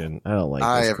this question. I don't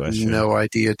like this question. I have no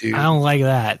idea, dude. I don't like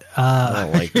that. I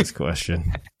don't like this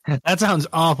question. That sounds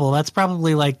awful. That's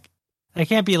probably like, that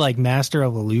can't be like Master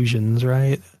of Illusions,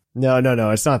 right? No.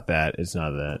 It's not that. It's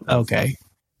not that. Okay.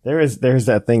 There's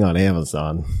that thing on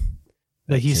Amazon.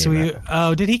 The Hisui.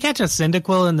 Oh, did he catch a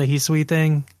Cyndaquil in the Hisui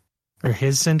thing? Or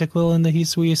his Cyndaquil in the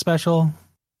Hisui special?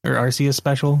 Or Arceus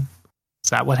special? Is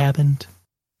that what happened?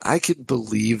 I could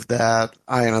believe that.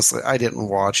 I didn't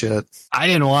watch it. I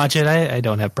didn't watch it. I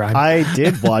don't have Prime. I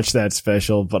did watch that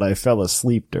special, but I fell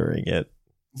asleep during it.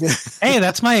 Hey,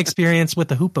 that's my experience with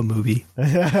the Hoopa movie.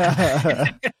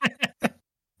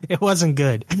 It wasn't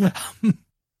good.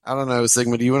 I don't know,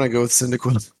 Sigma. Do you want to go with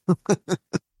Cyndaquil?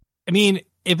 I mean,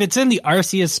 if it's in the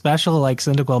Arceus special, like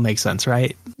Cyndaquil makes sense,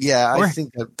 right? Yeah, I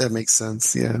think that makes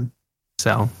sense. Yeah.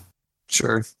 So.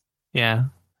 Sure. Yeah.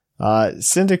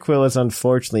 Cyndaquil is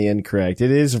unfortunately incorrect. It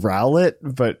is Rowlet,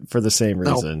 but for the same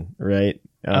reason, right?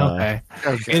 Okay.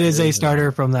 It is a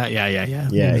starter from that.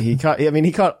 Yeah. He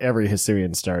caught every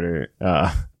Hisuian starter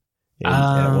at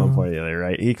one point or the other,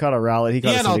 right? He caught a Rowlet. He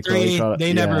caught a Cyndaquil.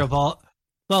 They never evolved.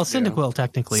 Well, Cyndaquil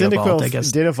technically evolved, I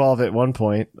guess. Did evolve at one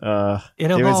point.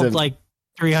 It evolved like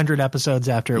 300 episodes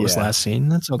after it was last seen.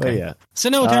 That's okay. Yeah.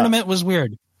 Sinnoh Tournament was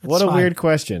weird. What a weird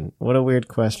question.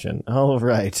 All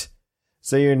right.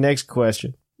 So your next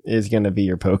question is going to be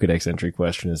your Pokedex entry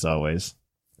question, as always.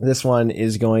 This one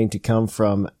is going to come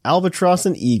from Albatross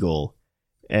and Eagle,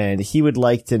 and he would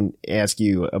like to ask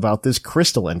you about this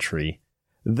crystal entry.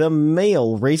 The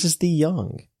male raises the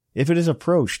young. If it is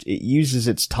approached, it uses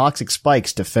its toxic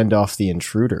spikes to fend off the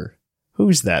intruder.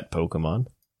 Who's that Pokemon?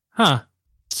 Huh.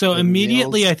 So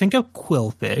immediately I think of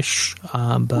Quillfish.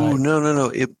 But Ooh,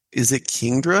 no. Is it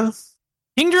Kingdra?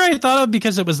 Kingdra I thought of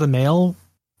because it was the male.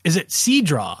 Is it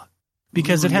Seadraw?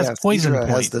 Because it has Poison Point. It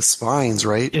has the spines,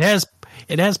 right?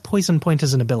 It has Poison Point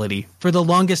as an ability. For the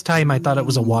longest time, I thought it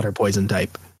was a water poison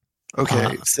type.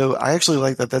 Okay, so I actually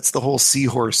like that. That's the whole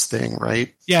seahorse thing,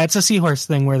 right? Yeah, it's a seahorse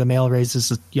thing where the male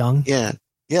raises young. Yeah,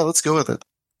 let's go with it.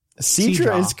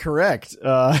 Seadra is correct.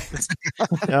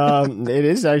 It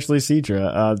is actually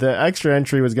Seadra. The extra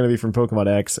entry was going to be from Pokemon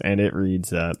X, and it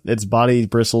reads, its body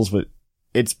bristles with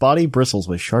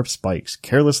sharp spikes.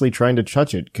 Carelessly trying to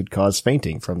touch it could cause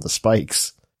fainting from the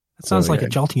spikes. That sounds like a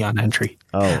Jolteon entry.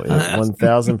 Oh, it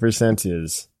 1000%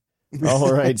 is.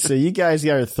 All right, so you guys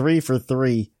are 3 for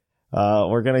 3.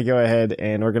 We're going to go ahead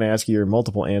and we're going to ask you your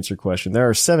multiple answer question. There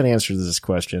are 7 answers to this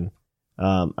question.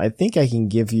 I think I can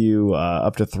give you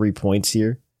up to 3 points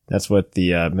here. That's what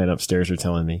the men upstairs are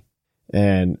telling me.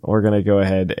 And we're going to go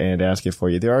ahead and ask it for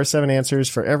you. There are 7 answers.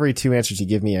 For every 2 answers you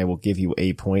give me, I will give you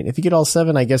a point. If you get all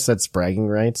 7, I guess that's bragging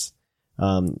rights.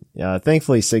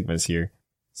 Thankfully Sigma's here,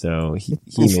 so he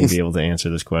may be able to answer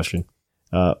this question.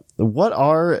 What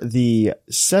are the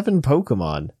 7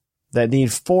 Pokemon that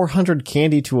need 400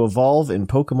 candy to evolve in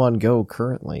Pokemon Go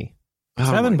currently?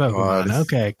 7 Pokemon. God.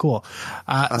 Okay, cool.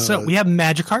 So we have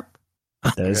Magikarp.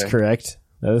 That is correct.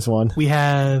 That is one. We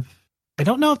have, I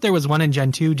don't know if there was one in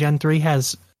Gen 2. Gen 3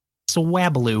 has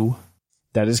Swablu.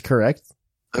 That is correct.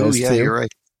 That is 2. You're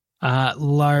right.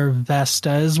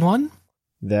 Larvesta is one.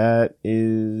 That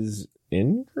is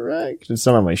incorrect. It's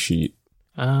not on my sheet.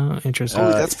 Interesting.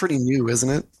 That's pretty new, isn't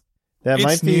it? That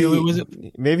might be.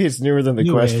 Maybe it's newer than the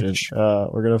question.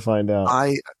 We're gonna find out.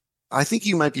 I think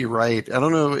you might be right. I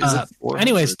don't know. Is it 400?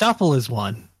 Anyway, Stuffle is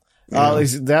one.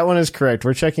 That one is correct.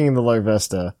 We're checking the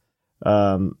Larvesta,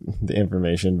 the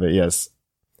information, but yes,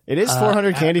 it is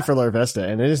 400 candy for Larvesta,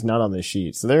 and it is not on this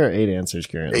sheet. So there are 8 answers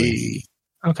currently. Hey.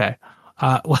 Okay.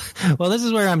 Well, this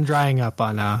is where I'm drying up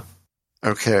on.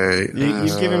 Okay.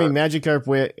 You've given me Magikarp,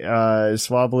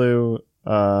 Swablu,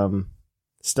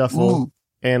 Stuffle,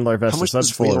 and Larvesta. So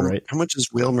that's 4, right? How much does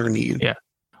Wailmer need? Yeah.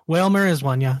 Wailmer is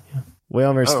 1, yeah.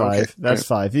 Wailmer's 5. Okay. That's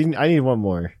 5. I need one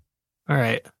more. All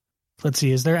right. Let's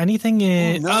see. Is there anything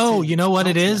in... you know what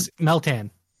it is? Meltan.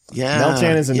 Yeah.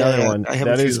 Meltan is another one.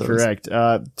 That is correct.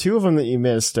 2 of them that you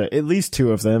missed, at least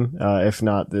 2 of them, if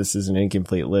not, this is an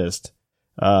incomplete list,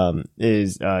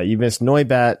 is you missed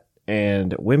Noibat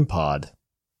and Wimpod.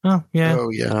 Oh, yeah. Oh,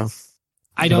 yeah.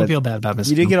 I don't feel bad about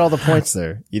missing. You did get all the points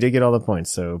there. You did get all the points,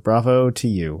 so bravo to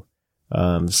you.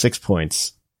 6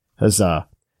 points. Huzzah.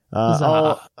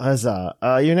 Huzzah.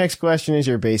 Your next question is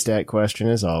your base stat question,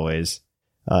 as always.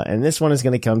 And this one is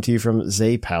going to come to you from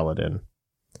Zay Paladin.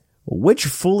 Which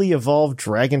fully evolved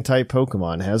Dragon-type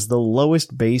Pokemon has the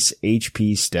lowest base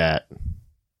HP stat?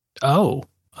 Oh.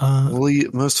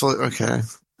 Most fully... Okay.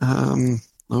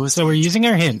 So we're using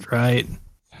our hint, right?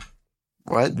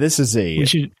 What? This is a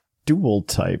dual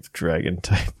type dragon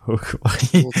type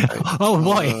Pokemon. Oh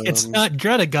boy, it's not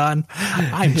Dredagon.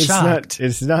 I'm shocked.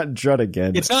 It's not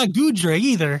Drudagon. It's not Goodra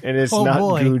either. And it's not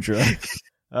Goodra.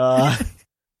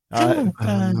 I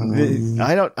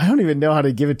don't even know how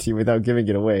to give it to you without giving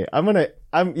it away.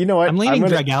 You know what? I'm leaning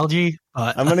Dragalge.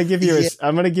 I'm gonna give you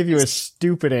a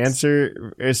stupid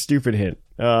answer, a stupid hint.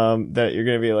 That you're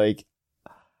gonna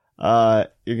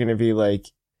be like,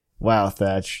 wow,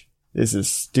 Thatch, this is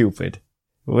stupid.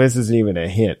 Well, this isn't even a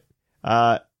hint.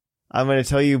 I'm gonna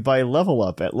tell you by level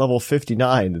up at level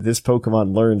 59, this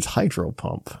Pokemon learns Hydro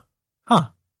Pump. Huh.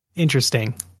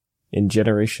 Interesting. In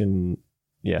Generation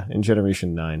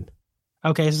 9.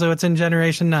 Okay, so it's in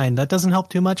Generation 9. That doesn't help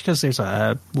too much because there's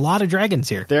a lot of dragons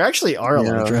here. There actually are a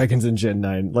lot of dragons in Gen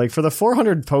 9. Like, for the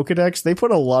 400 Pokedex, they put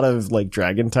a lot of, like,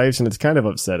 dragon types, and it's kind of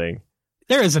upsetting.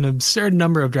 There is an absurd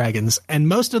number of dragons, and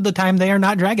most of the time they are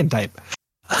not dragon type.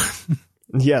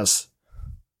 Yes.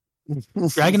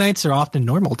 Dragonites are often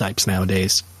normal types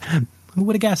nowadays. Who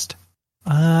would have guessed?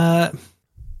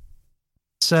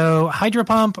 So, Hydro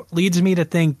Pump leads me to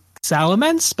think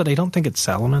Salamence, but I don't think it's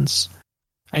Salamence.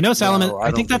 I know Salamence. No,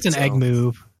 I think that's an egg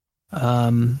move.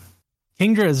 Kingdra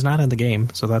is not in the game,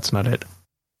 so that's not it.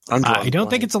 I don't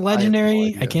think it's a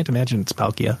legendary. I can't imagine it's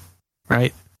Palkia,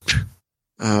 right?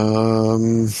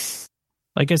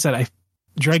 Like I said,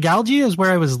 Dragalge is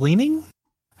where I was leaning.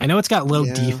 I know it's got low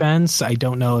defense. I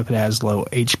don't know if it has low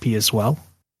HP as well.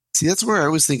 See, that's where I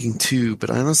was thinking too, but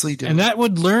I honestly don't. And that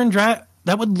would learn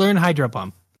Hydro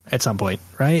Pump at some point,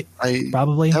 right?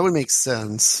 Probably. That would make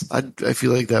sense. I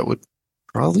feel like that would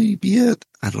probably be it.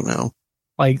 I don't know.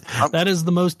 Like, that is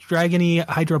the most dragony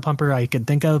Hydro Pumper I could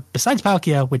think of, besides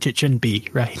Palkia, which it shouldn't be,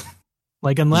 right?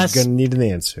 Like, unless... You're gonna need an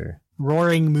answer.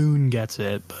 Roaring Moon gets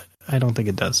it, but I don't think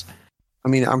it does. I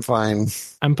mean, I'm fine.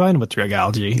 I'm fine with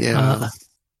Dragalge. Yeah.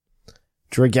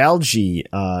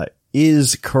 Dragalge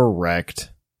is correct.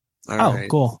 All right.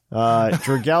 Cool.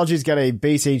 Dragalge's got a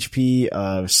base HP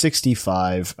of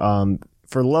 65.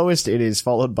 For lowest, it is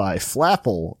followed by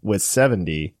Flapple with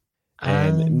 70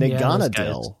 and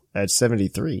Naganadel at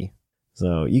 73.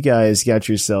 So you guys got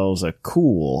yourselves a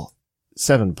cool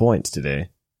 7 points today.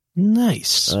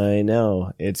 Nice. I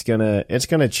know. It's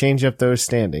gonna change up those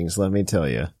standings, let me tell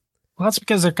you. Well, that's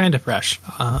because they're kind of fresh.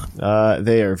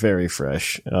 They are very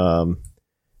fresh.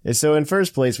 So in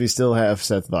first place, we still have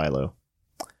Seth Vilo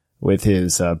with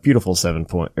his beautiful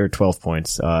 12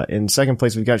 points. In second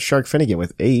place, we've got Shark Finnegan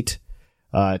with 8.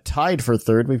 Tied for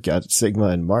third, we've got Sigma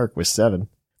and Mark with 7.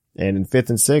 And in fifth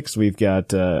and sixth, we've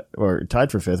got, or tied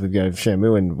for fifth, we've got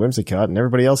Shamu and Whimsicott, and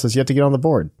everybody else has yet to get on the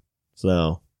board.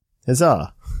 So,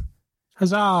 huzzah.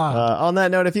 Huzzah. On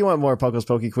that note, if you want more Puckle's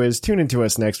Poke Quiz, tune into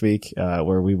us next week,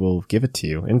 where we will give it to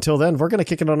you. Until then, we're going to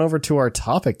kick it on over to our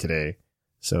topic today.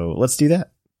 So let's do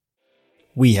that.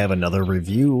 We have another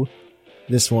review.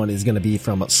 This one is going to be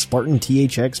from Spartan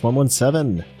THX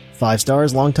 117. 5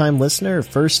 stars, longtime listener.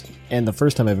 The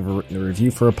first time I've ever written a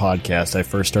review for a podcast. I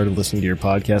first started listening to your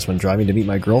podcast when driving to meet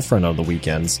my girlfriend on the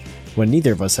weekends, when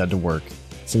neither of us had to work.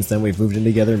 Since then, we've moved in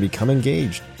together and become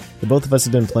engaged. The both of us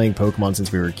have been playing Pokemon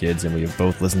since we were kids, and we have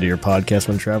both listened to your podcast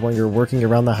when traveling or working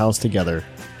around the house together.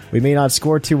 We may not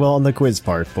score too well on the quiz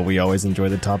part, but we always enjoy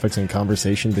the topics and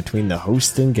conversation between the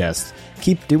host and guests.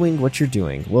 Keep doing what you're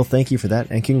doing. Well, thank you for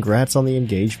that, and congrats on the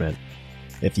engagement.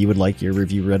 If you would like your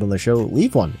review read on the show,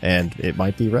 leave one, and it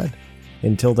might be read.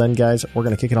 Until then, guys, we're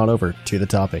going to kick it on over to the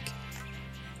topic.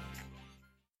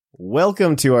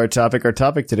 Welcome to our topic. Our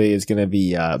topic today is going to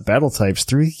be battle types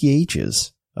through the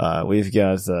ages. We've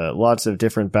got lots of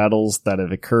different battles that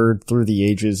have occurred through the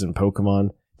ages in Pokemon.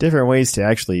 Different ways to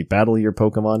actually battle your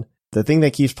Pokemon. The thing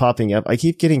that keeps popping up, I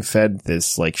keep getting fed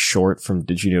this like short from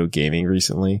Did You Know Gaming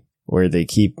recently, where they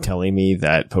keep telling me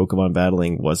that Pokemon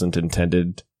battling wasn't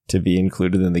intended to be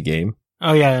included in the game.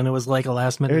 Oh yeah, and it was like a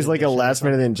last minute. It was like a last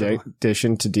minute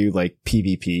addition to do like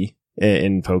PvP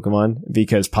in Pokemon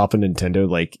because Papa Nintendo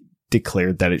like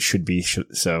declared that it should be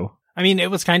so. I mean,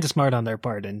 it was kind of smart on their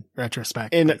part in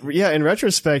retrospect. In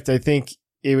retrospect, I think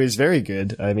it was very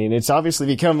good. I mean, it's obviously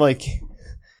become like.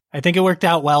 I think it worked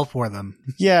out well for them.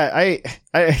 Yeah, I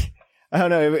don't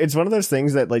know. It's one of those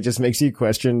things that like just makes you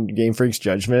question Game Freak's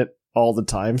judgment all the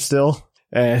time still.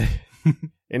 And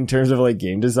in terms of like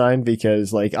game design,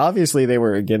 because like obviously they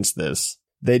were against this.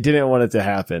 They didn't want it to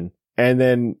happen. And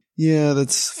then yeah,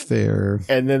 that's fair.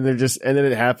 And then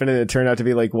it happened and it turned out to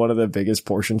be like one of the biggest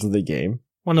portions of the game.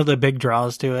 One of the big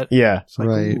draws to it. Yeah. It's like,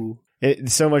 right. Ooh.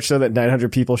 So much so that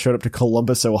 900 people showed up to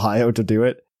Columbus, Ohio to do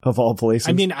it. of all places.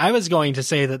 I mean, I was going to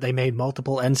say that they made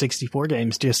multiple N64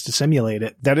 games just to simulate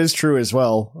it. That is true as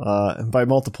well. By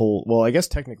multiple, well, I guess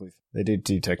technically they did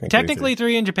do technically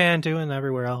three in Japan too, and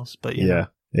everywhere else. But you know,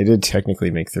 they did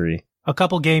technically make 3. A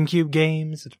couple GameCube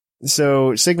games.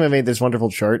 So Sigma made this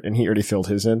wonderful chart, and he already filled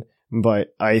his in.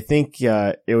 But I think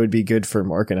it would be good for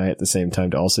Mark and I at the same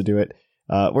time to also do it.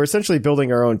 We're essentially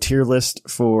building our own tier list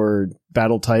for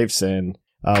battle types and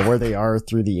where they are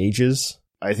through the ages.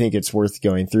 I think it's worth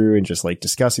going through and just like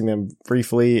discussing them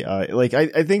briefly.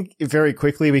 I think very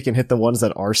quickly we can hit the ones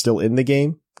that are still in the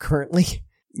game currently.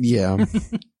 Yeah.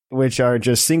 Which are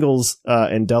just singles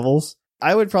and doubles.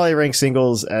 I would probably rank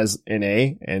singles as an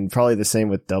A, and probably the same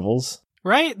with doubles.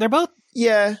 Right? They're both.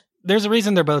 Yeah. There's a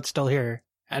reason they're both still here.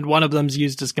 And one of them's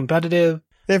used as competitive.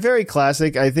 They're very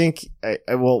classic. I think,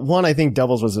 I think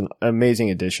doubles was an amazing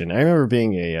addition. I remember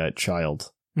being a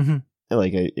child,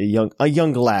 like a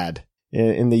young lad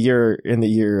in the year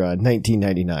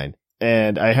 1999.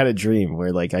 And I had a dream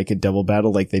where like I could double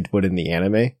battle like they would in the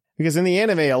anime. Because in the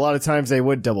anime, a lot of times they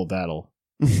would double battle.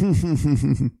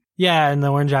 Yeah, in the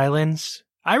Orange Islands.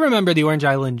 I remember the Orange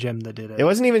Island gym that did it. It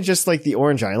wasn't even just like the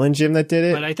Orange Island gym that did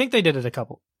it. But I think they did it a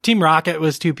couple. Team Rocket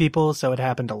was 2 people, so it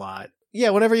happened a lot.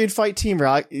 Yeah, whenever you'd fight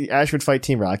Ash would fight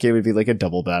Team Rocket, it would be like a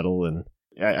double battle. And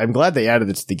I'm glad they added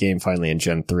it to the game finally in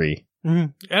Gen 3. Mm-hmm.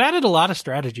 It added a lot of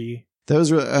strategy. That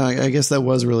was, I guess that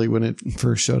was really when it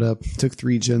first showed up. It took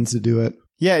 3 gens to do it.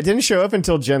 Yeah, it didn't show up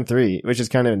until Gen 3, which is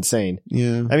kind of insane.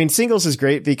 Yeah. I mean, singles is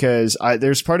great because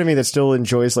there's part of me that still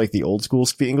enjoys like the old school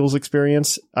singles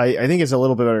experience. I think it's a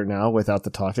little bit better now without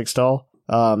the toxic stall.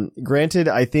 Granted,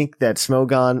 I think that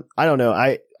Smogon, I don't know.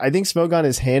 I think Smogon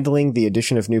is handling the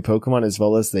addition of new Pokemon as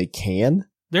well as they can.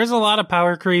 There's a lot of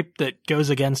power creep that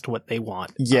goes against what they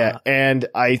want. Yeah. And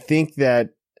I think they're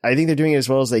doing it as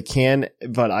well as they can,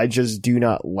 but I just do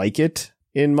not like it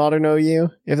in modern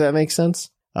OU, if that makes sense.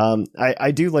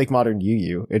 I do like modern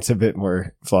UU. It's a bit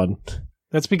more fun.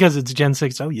 That's because it's Gen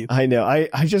 6 OU. I know. I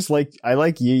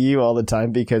like UU all the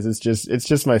time because it's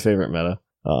just my favorite meta.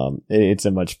 It's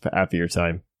a much happier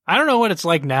time. I don't know what it's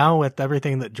like now with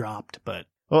everything that dropped, but.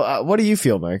 Well, what do you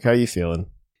feel, Mark? How are you feeling?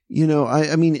 You know,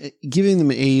 I mean, giving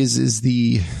them A's is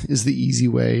the easy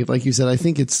way. Like you said, I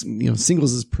think it's,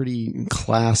 singles is pretty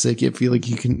classic. I feel like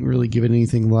you can really give it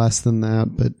anything less than that,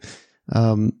 but,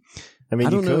 I mean, I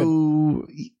don't know.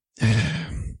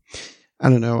 I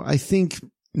don't know. I think,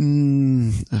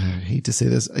 I hate to say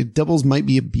this, doubles might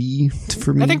be a B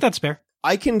for me. I think that's fair.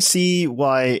 I can see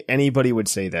why anybody would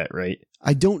say that, right?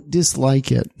 I don't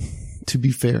dislike it, to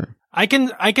be fair. I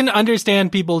can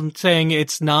understand people saying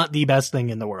it's not the best thing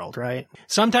in the world, right?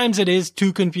 Sometimes it is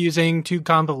too confusing, too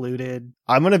convoluted.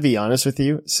 I'm going to be honest with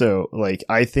you. So, like,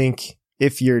 I think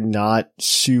if you're not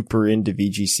super into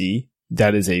VGC,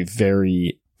 that is a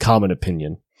very common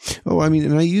opinion. Oh, I mean,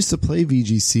 and I used to play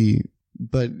VGC,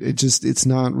 but it's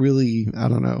not really, I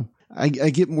don't know. I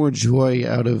get more joy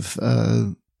out of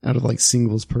like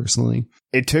singles personally.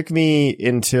 It took me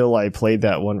until I played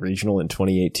that one regional in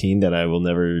 2018 that I will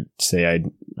never say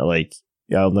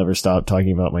I'll never stop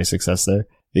talking about my success there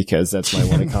because that's my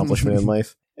one accomplishment in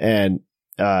life. And,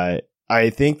 I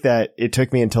think that it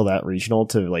took me until that regional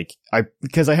to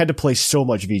because I had to play so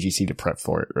much VGC to prep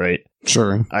for it, right?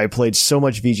 Sure. I played so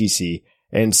much VGC.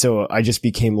 And so I just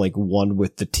became like one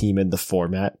with the team and the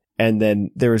format. And then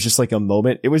there was just like a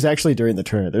moment. It was actually during the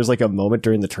tournament. There was like a moment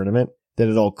during the tournament that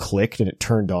it all clicked and it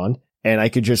turned on. And I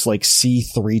could just like see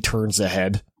 3 turns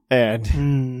ahead.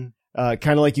 And kind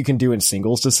of like you can do in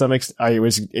singles to some extent. I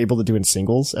was able to do in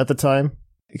singles at the time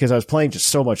because I was playing just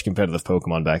so much competitive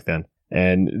Pokemon back then.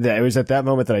 And it was at that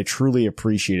moment that I truly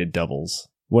appreciated doubles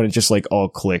when it just like all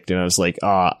clicked. And I was like,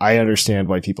 I understand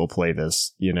why people play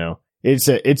this.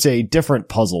 It's a different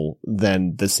puzzle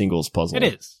than the singles puzzle. It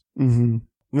is. Mm-hmm.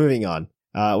 Moving on.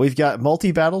 We've got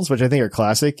multi battles, which I think are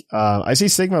classic. I see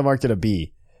Sigma marked at a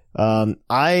B.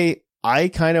 I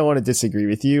kind of want to disagree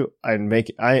with you and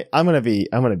I'm going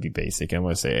to be basic. I'm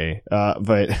going to say A.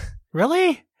 But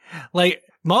really? Like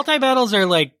multi battles are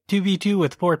like 2v2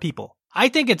 with 4 people. I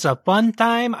think it's a fun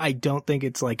time. I don't think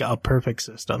it's like a perfect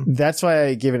system. That's why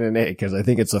I give it an A because I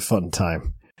think it's a fun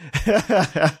time.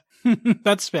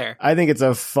 That's fair. I think it's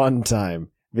a fun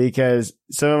time because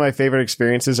some of my favorite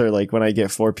experiences are like when I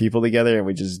get 4 people together and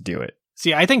we just do it.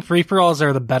 See, I think free-for-alls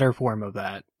are the better form of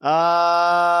that.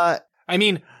 I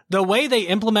mean, the way they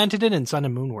implemented it in Sun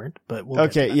and Moon weren't, but we'll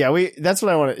okay, yeah, that's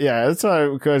what I want to, yeah, that's what I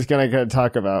was gonna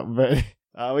talk about, but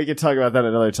we could talk about that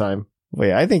another time.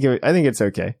 Wait, I think it's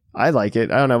okay. I like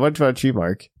it. I don't know. What about you,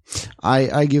 Mark?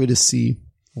 I give it a C.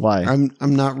 Why? I'm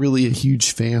not really a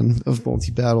huge fan of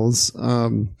multi battles.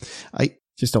 I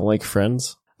just don't like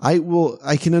friends.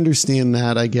 I can understand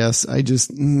that, I guess. I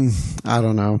just, I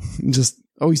don't know. Just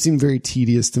always seemed very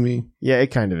tedious to me. Yeah,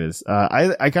 it kind of is.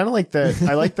 I kind of like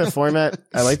I like the format.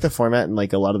 I like the format in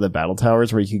like a lot of the battle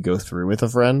towers where you could go through with a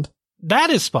friend. That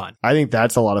is fun. I think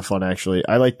that's a lot of fun, actually.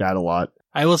 I like that a lot.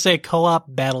 I will say co-op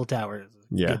battle towers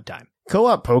is a good time.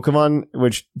 Co-op Pokemon,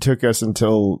 which took us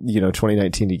until,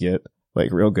 2019 to get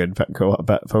like real good co-op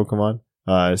Pokemon.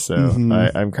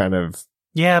 I'm kind of...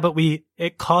 Yeah, but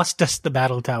it cost us the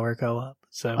battle tower co-op.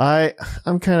 So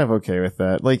I'm kind of okay with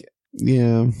that. Like,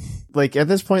 yeah. Like at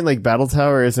this point, like battle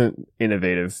tower isn't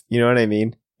innovative. You know what I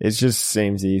mean? It's just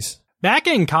samesies. Back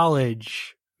in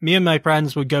college, me and my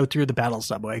friends would go through the battle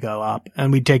subway co-op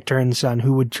and we'd take turns on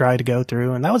who would try to go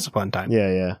through. And that was a fun time.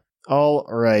 Yeah. All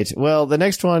right. Well, the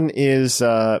next one is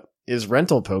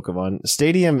rental Pokemon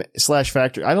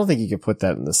Stadium/Factory. I don't think you could put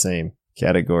that in the same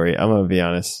category. I'm going to be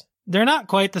honest. They're not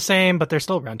quite the same, but they're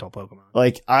still rental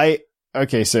Pokemon.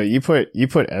 Okay, so you put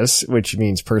S, which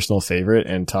means personal favorite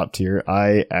and top tier.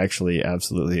 I actually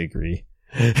absolutely agree.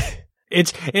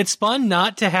 It's fun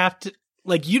not to have to,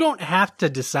 like, you don't have to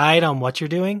decide on what you're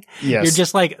doing. Yes. You're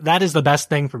just like, that is the best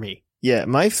thing for me. Yeah,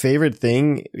 my favorite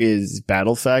thing is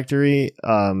Battle Factory,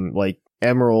 like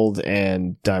Emerald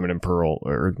and Diamond and Pearl,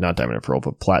 or not Diamond and Pearl,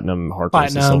 but Platinum, Heart,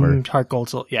 Gold, Silver. Heart, Gold,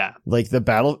 Silver, yeah. Like the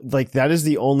battle, like that is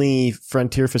the only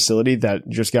Frontier facility that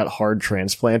just got hard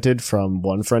transplanted from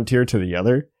one Frontier to the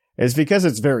other. It's because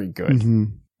it's very good. Mm-hmm.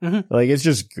 Mm-hmm. Like it's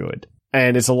just good.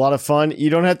 And it's a lot of fun. You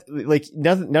don't have, like,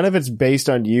 none of it's based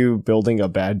on you building a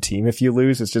bad team if you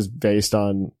lose. It's just based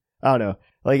on, I don't know.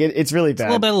 Like, it's really bad. It's a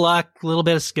little bit of luck, a little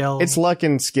bit of skill. It's luck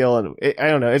and skill. And I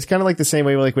don't know. It's kind of like the same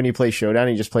way, like when you play Showdown,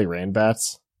 you just play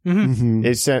Ranbats. Mm-hmm.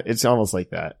 It's almost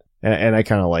like that. And I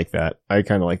kind of like that. I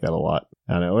kind of like that a lot.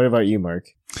 I don't know. What about you, Mark?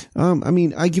 I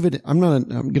mean, I'm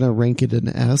going to rank it an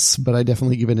S, but I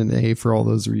definitely give it an A for all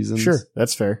those reasons. Sure.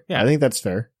 That's fair. Yeah. I think that's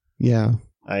fair. Yeah.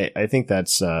 I think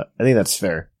that's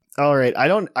fair. All right.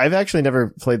 I've actually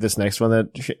never played this next one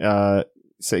that,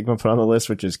 Sigma put on the list,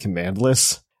 which is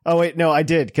Commandless. Oh wait, no, I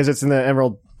did, because it's in the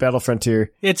Emerald Battle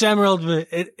Frontier. It's Emerald, but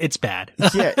it's bad.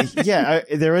 Yeah.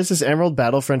 There was this Emerald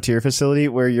Battle Frontier facility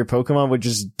where your Pokemon would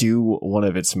just do one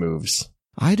of its moves.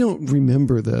 I don't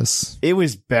remember this. It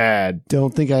was bad.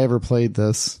 Don't think I ever played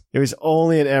this. It was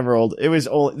only an Emerald.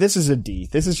 This is a D.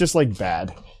 This is just like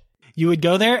bad. You would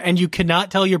go there and you could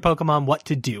not tell your Pokemon what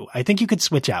to do. I think you could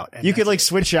switch out. You could like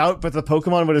switch out, but the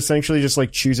Pokemon would essentially just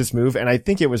like choose its move, and I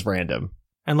think it was random.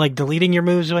 And like deleting your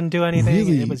moves wouldn't do anything.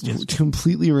 Really? It was just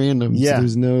completely random. Yeah. So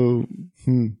there's no...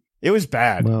 It was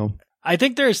bad. Wow. I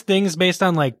think there's things based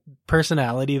on like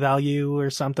personality value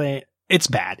or something. It's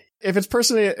bad. If it's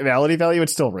personality value,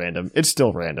 it's still random. It's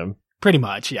still random. Pretty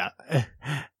much, yeah.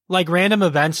 Like random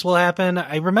events will happen.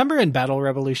 I remember in Battle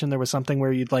Revolution there was something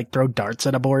where you'd like throw darts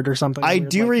at a board or something. I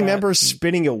do remember that.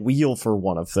 Spinning a wheel for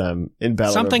one of them in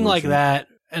Battle something Revolution. like that.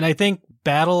 And I think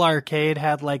Battle Arcade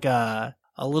had like a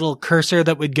little cursor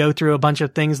that would go through a bunch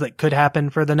of things that could happen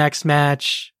for the next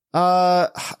match. I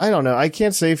don't know. I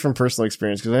can't say from personal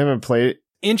experience because I haven't played it.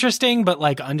 Interesting, but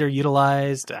like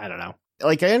underutilized. I don't know.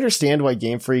 Like, I understand why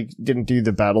Game Freak didn't do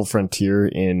the Battle Frontier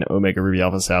in Omega Ruby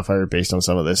Alpha Sapphire based on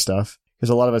some of this stuff, because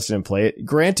a lot of us didn't play it.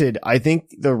 Granted, I think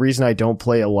the reason I never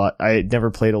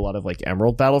played a lot of like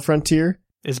Emerald Battle Frontier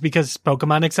is because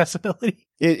Pokemon accessibility.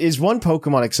 It is one,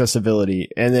 Pokemon accessibility,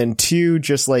 and then two,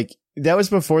 just like, that was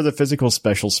before the physical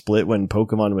special split when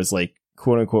Pokemon was like,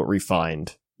 quote unquote,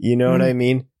 refined. You know what I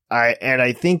mean?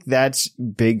 I think that's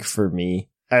big for me.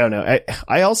 I don't know.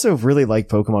 I also really like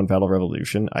Pokemon Battle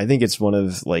Revolution. I think it's one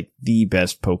of like the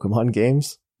best Pokemon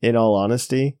games, in all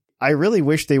honesty. I really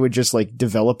wish they would just like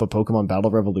develop a Pokemon Battle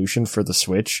Revolution for the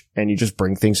Switch and you just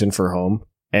bring things in for home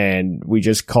and we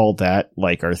just call that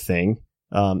like our thing.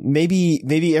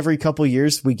 Maybe every couple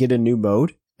years we get a new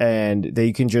mode and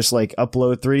they can just like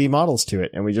upload 3D models to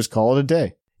it and we just call it a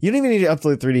day. You don't even need to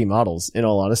upload 3D models, in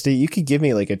all honesty. You could give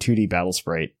me like a 2D battle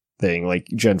sprite thing, like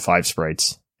Gen 5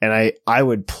 sprites. And I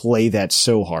would play that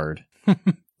so hard.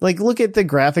 Like, look at the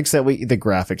graphics the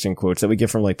graphics in quotes that we get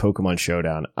from like Pokemon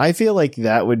Showdown. I feel like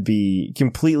that would be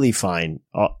completely fine,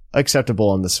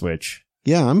 acceptable on the Switch.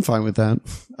 Yeah, I'm fine with that.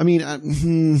 I mean,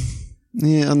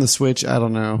 on the Switch, I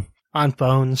don't know. On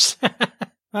phones.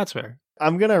 That's fair.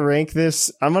 I'm going to rank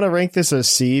this a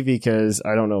C because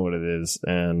I don't know what it is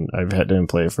and I've had to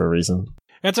play it for a reason.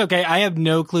 That's okay. I have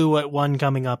no clue what one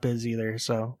coming up is either.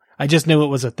 So I just knew it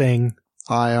was a thing.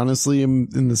 I honestly am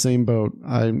in the same boat.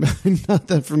 I'm not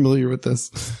that familiar with this.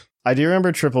 I do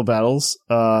remember triple battles.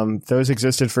 Those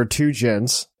existed for 2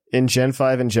 gens. In Gen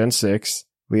 5 and Gen 6,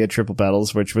 we had triple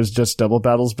battles, which was just double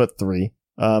battles, but 3.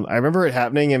 I remember it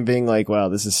happening and being like, wow,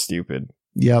 this is stupid.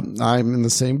 Yep, I'm in the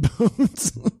same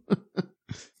boat.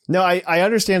 No, I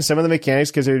understand some of the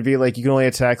mechanics because it would be like you can only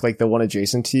attack like the one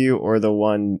adjacent to you or the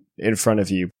one in front of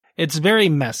you. It's very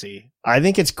messy. I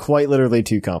think it's quite literally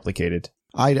too complicated.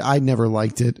 I never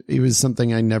liked it. It was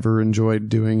something I never enjoyed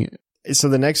doing. So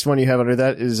the next one you have under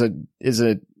that is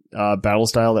a battle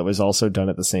style that was also done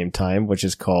at the same time, which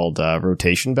is called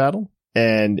rotation battle.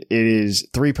 And it is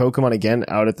 3 Pokemon again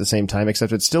out at the same time,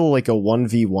 except it's still like a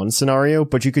 1v1 scenario,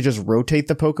 but you could just rotate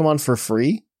the Pokemon for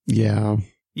free. Yeah.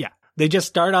 Yeah. They just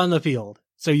start on the field,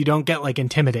 so you don't get like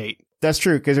intimidate. That's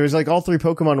true, because it was like all 3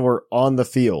 Pokemon were on the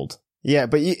field. Yeah,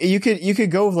 but you could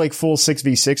go like full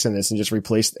 6v6 in this and just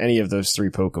replace any of those 3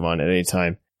 Pokemon at any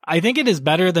time. I think it is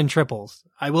better than triples.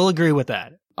 I will agree with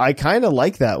that. I kind of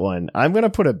like that one. I'm going to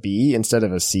put a B instead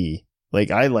of a C.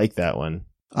 Like, I like that one.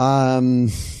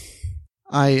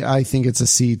 I think it's a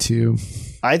C too.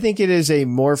 I think it is a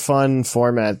more fun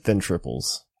format than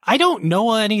triples. I don't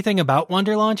know anything about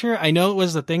Wonder Launcher. I know it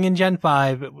was the thing in Gen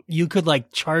 5. You could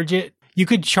like charge it. You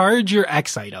could charge your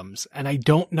X items, and I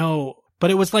don't know,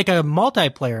 but it was like a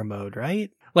multiplayer mode,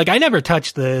 right? Like, I never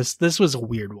touched this. This was a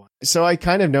weird one. So I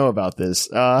kind of know about this.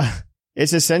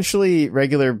 It's essentially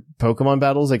regular Pokemon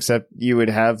battles, except you would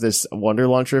have this Wonder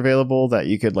Launcher available that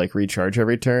you could like recharge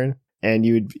every turn. And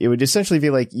it would essentially be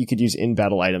like you could use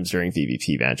in-battle items during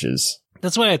PvP matches.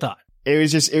 That's what I thought. It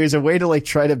was a way to like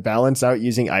try to balance out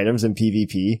using items in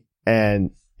PvP,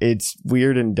 and it's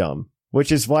weird and dumb,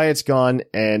 which is why it's gone.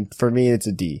 And for me, it's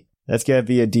a D. That's gotta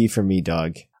be a D for me,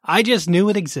 dog. I just knew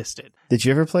it existed. Did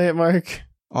you ever play it, Mark?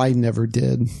 I never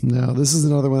did. No, this is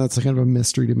another one that's kind of a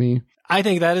mystery to me. I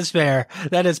think that is fair.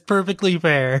 That is perfectly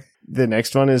fair. The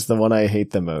next one is the one I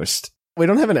hate the most. We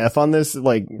don't have an F on this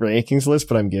like rankings list,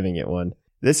 but I'm giving it one.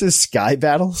 This is Sky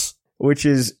Battles, which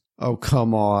is... Oh,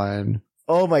 come on.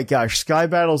 Oh my gosh, Sky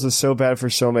Battles is so bad for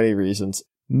so many reasons.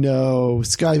 No,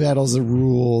 Sky Battles are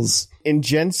rules. In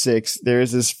Gen 6, there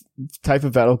is this type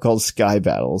of battle called Sky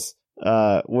Battles,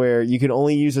 where you can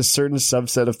only use a certain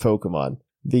subset of Pokemon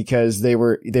because they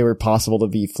were possible to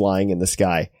be flying in the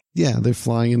sky. Yeah, they're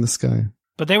flying in the sky.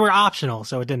 But they were optional,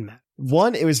 so it didn't matter.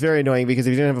 One, it was very annoying because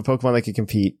if you didn't have a Pokemon that could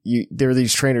compete, there were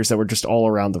these trainers that were just all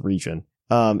around the region.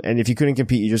 And if you couldn't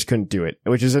compete, you just couldn't do it,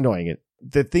 which is annoying.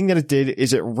 The thing that it did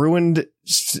is it ruined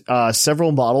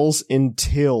several models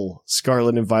until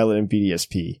Scarlet and Violet and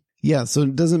BDSP. Yeah, so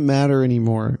it doesn't matter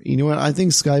anymore. You know what? I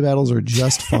think Sky Battles are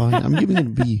just fine. I'm giving it a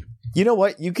B. You know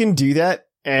what? You can do that,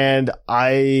 and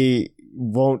I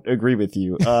won't agree with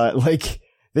you. Like,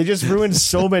 they just ruined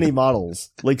so many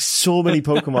models. Like, so many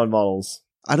Pokemon models.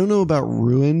 I don't know about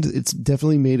ruined. It's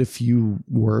definitely made a few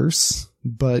worse,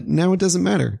 but now it doesn't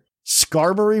matter.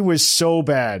 Skarmory was so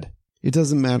bad. It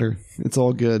doesn't matter. It's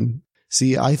all good.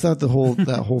 See, I thought that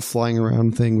whole flying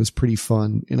around thing was pretty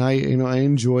fun, and I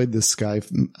enjoyed the sky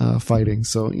fighting.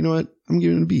 So you know what? I'm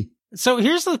giving it a B. So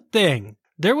here's the thing: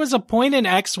 there was a point in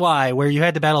XY where you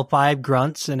had to battle 5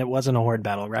 grunts, and it wasn't a horde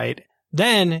battle, right?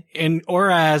 Then in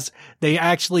Oraz, they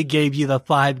actually gave you the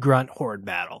 5 grunt horde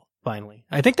battle. Finally,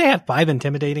 I think they had 5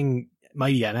 intimidating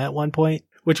Mightyena at one point,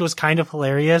 which was kind of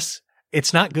hilarious.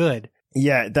 It's not good.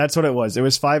 Yeah, that's what it was. It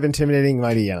was 5 intimidating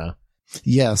Mightyena.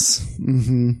 Yes.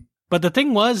 Mm-hmm. But the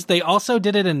thing was, they also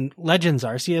did it in Legends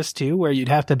Arceus too, where you'd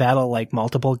have to battle like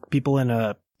multiple people in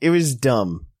a... It was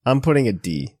dumb. I'm putting a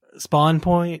D. Spawn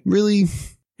point. Really?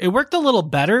 It worked a little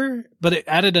better, but it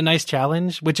added a nice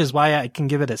challenge, which is why I can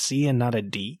give it a C and not a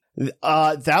D.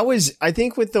 That was, I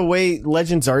think with the way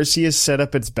Legends Arceus set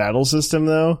up its battle system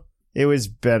though, it was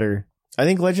better. I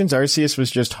think Legends Arceus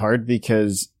was just hard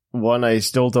because, one, I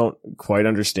still don't quite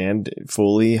understand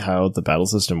fully how the battle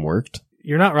system worked.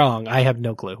 You're not wrong. I have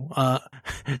no clue.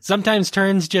 Sometimes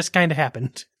turns just kind of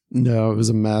happened. No, it was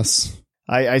a mess.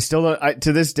 I still don't,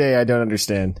 to this day, I don't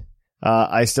understand.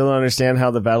 I still don't understand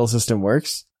how the battle system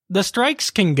works. The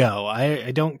strikes can go.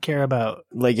 I don't care about...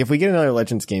 Like, if we get another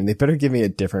Legends game, they better give me a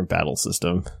different battle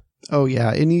system. Oh,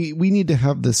 yeah. And we need to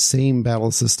have the same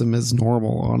battle system as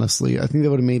normal, honestly. I think that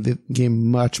would have made the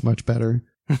game much, much better.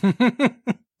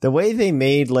 The way they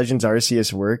made Legends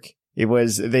Arceus work, it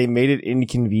was they made it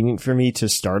inconvenient for me to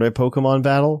start a Pokemon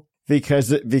battle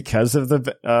because of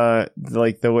the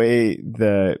like the way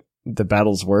the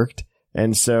battles worked.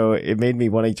 And so it made me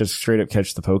want to just straight up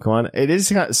catch the Pokemon. It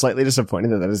is slightly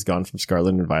disappointing that has gone from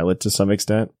Scarlet and Violet to some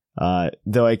extent.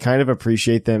 Though I kind of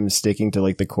appreciate them sticking to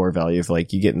like the core value of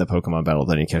like you get in the Pokemon battle,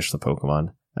 then you catch the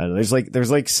Pokemon.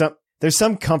 There's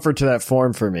some comfort to that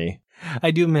form for me.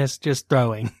 I do miss just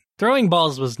throwing. Throwing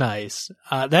balls was nice.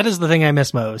 That is the thing I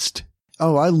miss most.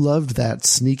 Oh, I loved that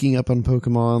sneaking up on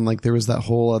Pokemon. Like there was that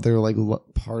whole other like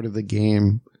part of the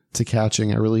game to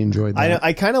catching. I really enjoyed that.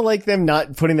 I kind of like them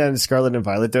not putting that in Scarlet and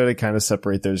Violet, though, to kind of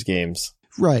separate those games.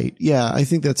 Right. Yeah, I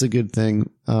think that's a good thing.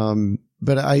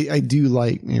 But I do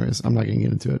like, anyways, I'm not going to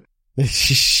get into it.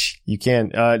 You can.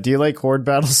 Do you like horde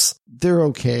battles? They're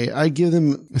okay. I give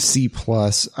them a C+.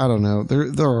 I don't know.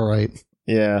 They're all right.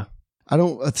 Yeah.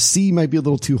 A C might be a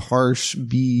little too harsh.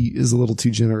 B is a little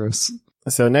too generous.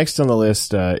 So next on the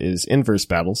list is inverse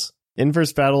battles.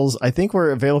 Inverse battles, I think,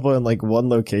 were available in like one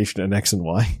location in X and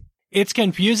Y. It's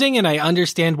confusing, and I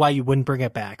understand why you wouldn't bring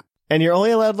it back. And you're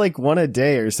only allowed like one a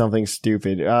day or something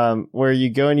stupid, where you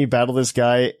go and you battle this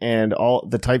guy and all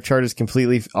the type chart is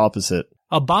completely opposite.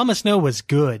 Abomasnow was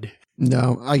good.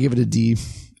 No, I give it a D.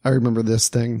 I remember this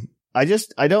thing. I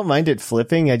don't mind it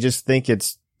flipping. I just think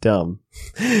it's dumb.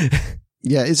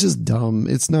 Yeah, it's just dumb.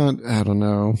 It's not, I don't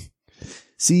know.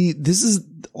 See, this is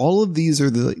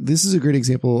a great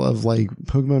example of like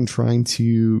Pokemon trying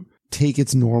to take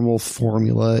its normal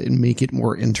formula and make it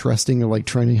more interesting, or like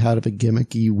trying to have a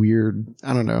gimmicky, weird,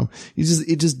 I don't know.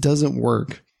 It just doesn't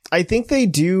work. I think they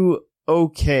do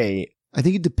okay. I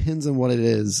think it depends on what it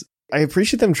is. I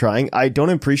appreciate them trying. I don't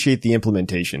appreciate the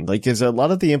implementation. Like, cause a lot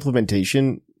of the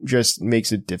implementation just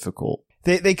makes it difficult.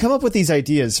 They come up with these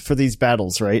ideas for these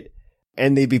battles, right?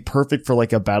 And they'd be perfect for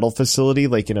like a battle facility,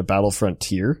 like in a battle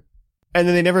frontier. And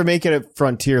then they never make it a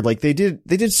frontier. Like they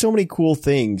did so many cool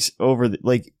things over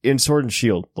like in Sword and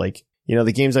Shield. Like, you know,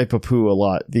 the games I poo-poo a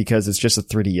lot because it's just a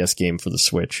 3DS game for the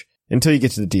Switch until you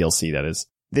get to the DLC. That is,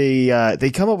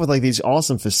 they come up with like these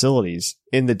awesome facilities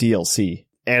in the DLC.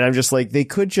 And I'm just like, they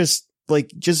could just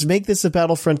make this a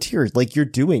battle frontier. Like you're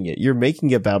doing it. You're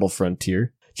making a battle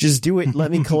frontier. Just do it.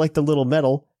 Let me collect a little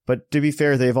medal. But to be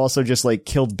fair, they've also just like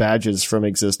killed badges from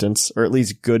existence, or at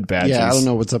least good badges. Yeah, I don't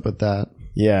know what's up with that.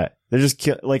 Yeah, they're just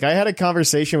like, I had a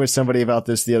conversation with somebody about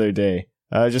this the other day.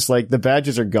 Just like the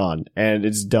badges are gone and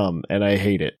it's dumb and I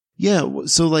hate it. Yeah,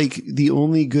 so like the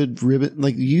only good ribbon,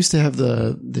 like you used to have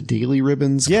the daily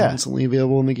ribbons constantly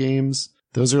available in the games.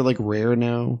 Those are like rare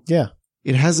now. Yeah.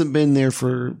 It hasn't been there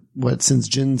for since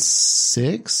Gen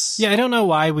 6? Yeah, I don't know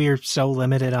why we are so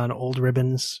limited on old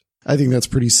ribbons. I think that's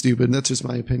pretty stupid. That's just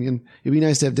my opinion. It'd be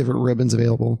nice to have different ribbons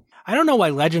available. I don't know why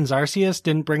Legends Arceus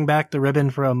didn't bring back the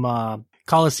ribbon from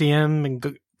Coliseum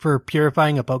and for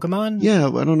purifying a Pokemon. Yeah,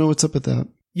 I don't know what's up with that.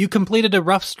 You completed a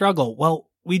rough struggle. Well,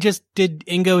 we just did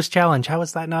Ingo's challenge. How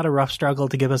is that not a rough struggle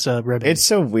to give us a ribbon? It's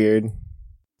so weird.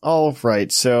 All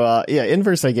right. So, yeah,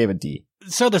 Inverse, I gave a D.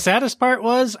 So the saddest part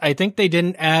was, I think they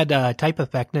didn't add type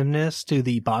effectiveness to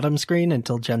the bottom screen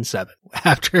until Gen 7,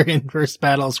 after Inverse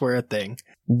battles were a thing.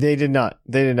 They did not.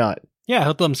 Yeah,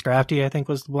 Hoodlum's Crafty, I think,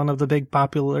 was one of the big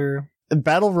popular...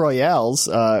 Battle Royales,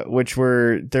 which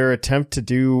were their attempt to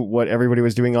do what everybody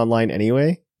was doing online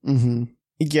anyway. Mm-hmm.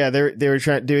 Yeah, they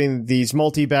were doing these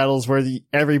multi-battles where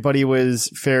everybody was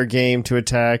fair game to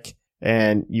attack,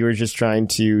 and you were just trying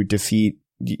to defeat,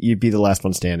 you'd be the last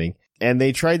one standing. And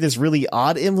they tried this really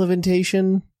odd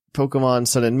implementation, Pokemon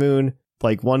Sun and Moon,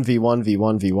 like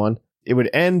 1v1v1v1. It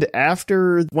would end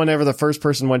after whenever the first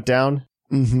person went down.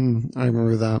 Mm-hmm. I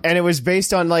remember that. And it was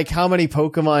based on like how many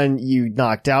Pokemon you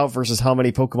knocked out versus how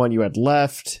many Pokemon you had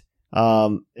left.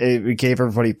 It gave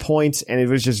everybody points, and it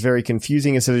was just very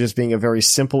confusing instead of just being a very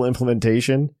simple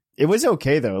implementation. It was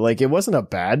okay though. Like it wasn't a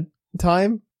bad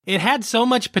time. It had so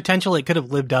much potential it could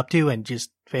have lived up to and just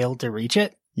failed to reach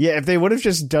it. Yeah, if they would have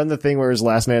just done the thing where it was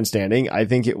last man standing, I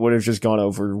think it would have just gone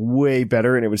over way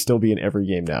better, and it would still be in every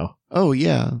game now. Oh,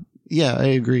 yeah. Yeah, I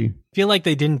agree. I feel like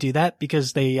they didn't do that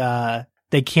because they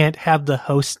can't have the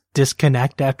host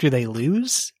disconnect after they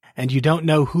lose, and you don't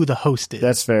know who the host is.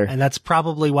 That's fair. And that's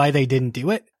probably why they didn't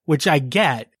do it, which I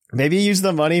get. Maybe use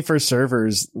the money for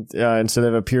servers instead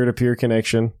of a peer-to-peer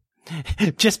connection.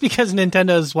 Just because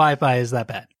Nintendo's Wi-Fi is that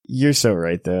bad. You're so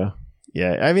right, though.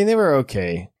 Yeah, I mean, they were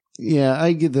okay. Yeah,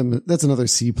 I give them, that's another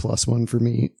C+ one for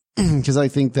me. Because I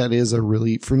think that is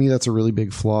for me, that's a really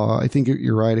big flaw. I think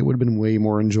you're right. It would have been way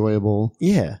more enjoyable.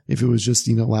 Yeah. If it was just,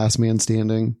 last man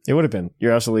standing. It would have been.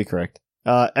 You're absolutely correct.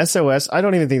 SOS, I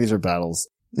don't even think these are battles.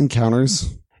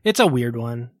 Encounters. It's a weird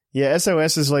one. Yeah,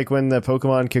 SOS is like when the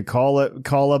Pokemon could call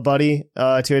a buddy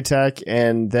to attack,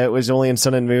 and that was only in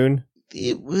Sun and Moon.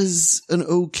 It was an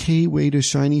okay way to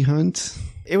shiny hunt.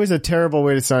 It was a terrible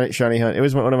way to shiny hunt. It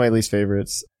was one of my least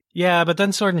favorites. Yeah, but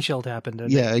then Sword and Shield happened.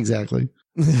 Didn't it? Exactly.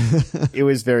 It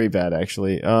was very bad,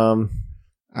 actually. I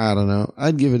don't know.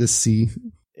 I'd give it a C.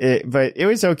 But it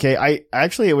was okay.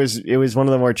 It was one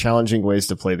of the more challenging ways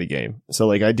to play the game. So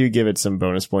like I do give it some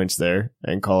bonus points there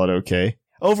and call it okay.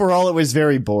 Overall, it was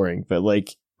very boring, but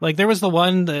like there was the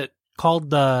one that called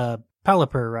the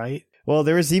Pelipper, right? Well,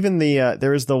 there was even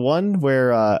the one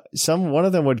where one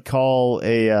of them would call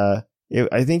a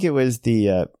I think it was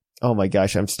the, oh my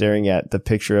gosh, I'm staring at the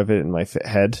picture of it in my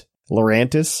head.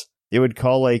 Lorantis. It would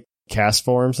call like cast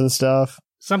forms and stuff.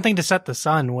 Something to set the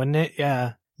sun, wouldn't it?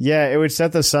 Yeah. Yeah, it would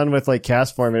set the sun with like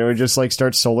cast form and it would just like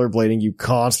start solar blading you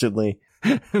constantly.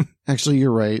 Actually,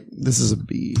 you're right. This is a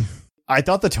B. I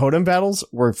thought the totem battles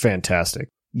were fantastic.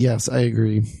 Yes, I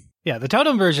agree. Yeah, the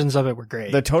totem versions of it were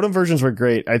great. The totem versions were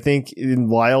great. I think in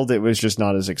Wild, it was just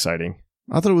not as exciting.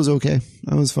 I thought it was okay.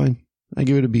 I was fine. I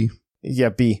give it a B. Yeah,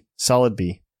 B. Solid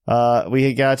B.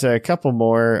 We got a couple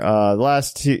more.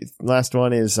 Last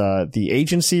one is the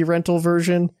agency rental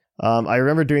version. I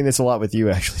remember doing this a lot with you,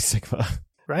 actually, Sigma.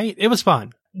 Right? It was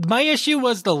fun. My issue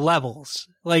was the levels.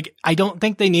 Like, I don't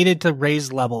think they needed to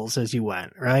raise levels as you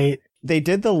went, right? They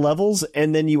did the levels,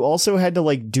 and then you also had to,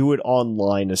 like, do it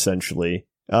online, essentially,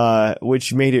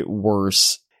 which made it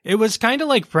worse. It was kind of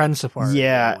like Friend Safari.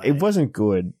 Yeah, it wasn't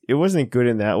good. It wasn't good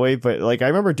in that way, but, like, I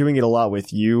remember doing it a lot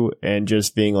with you and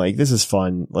just being like, this is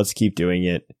fun. Let's keep doing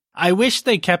it. I wish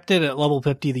they kept it at level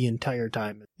 50 the entire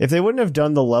time. If they wouldn't have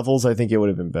done the levels, I think it would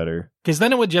have been better. Because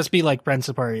then it would just be like Friend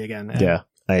Safari again. Yeah,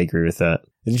 I agree with that.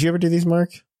 Did you ever do these, Mark?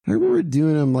 I remember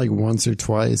doing them like once or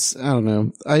twice. I don't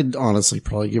know. I'd honestly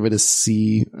probably give it a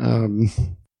C.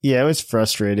 Yeah, it was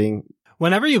frustrating.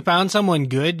 Whenever you found someone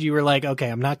good, you were like, okay,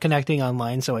 I'm not connecting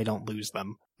online so I don't lose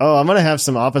them. Oh, I'm going to have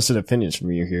some opposite opinions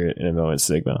from you here in a moment,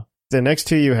 Sigma. The next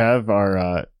two you have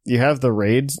are, you have the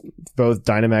raids, both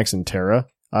Dynamax and Terra.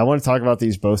 I want to talk about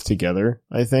these both together,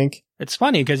 I think. It's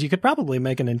funny because you could probably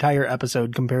make an entire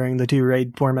episode comparing the two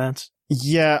raid formats.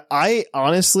 Yeah, I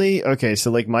honestly, okay,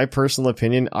 so like my personal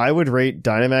opinion, I would rate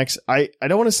Dynamax, I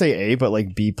don't want to say A, but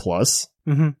like B+.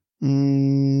 Mm-hmm.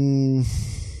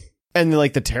 And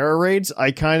like the Terra raids,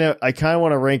 I kind of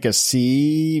want to rank a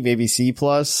C, maybe C+.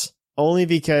 Only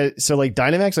because, so like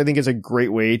Dynamax, I think is a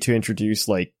great way to introduce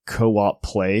like co-op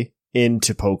play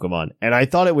into Pokemon. And I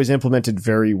thought it was implemented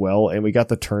very well, and we got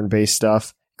the turn-based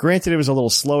stuff. Granted, it was a little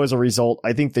slow as a result.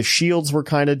 I think the shields were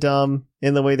kind of dumb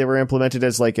in the way they were implemented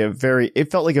as like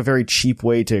it felt like a very cheap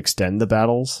way to extend the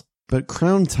battles. But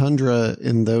Crown Tundra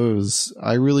in those,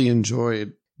 I really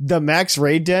enjoyed. The max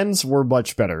raid dens were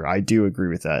much better. I do agree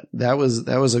with that. That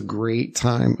was a great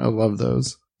time. I love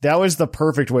those. That was the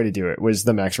perfect way to do it, was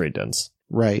the max raid dens.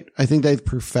 Right. I think they've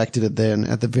perfected it then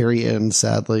at the very end,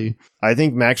 sadly. I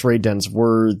think max raid dens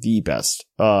were the best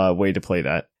way to play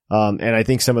that. And I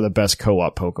think some of the best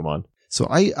co-op Pokemon. So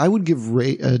I would give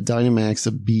Dynamax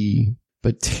a B,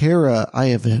 but Terra I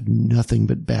have had nothing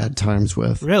but bad times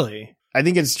with. Really? I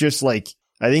think it's just like,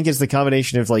 I think it's the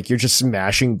combination of like, you're just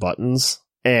smashing buttons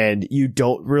and you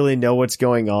don't really know what's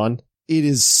going on. It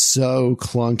is so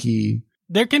clunky.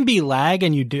 There can be lag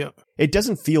and you do. It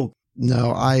doesn't feel.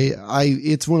 No,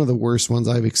 it's one of the worst ones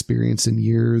I've experienced in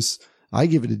years. I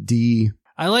give it a D.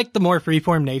 I like the more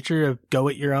freeform nature of go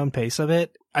at your own pace of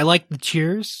it. I like the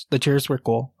cheers. The cheers were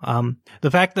cool.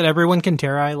 The fact that everyone can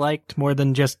Terra I liked more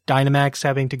than just Dynamax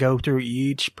having to go through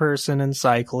each person and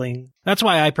cycling. That's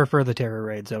why I prefer the Terra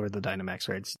raids over the Dynamax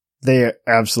raids. They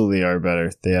absolutely are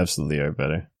better. They absolutely are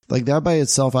better. Like that by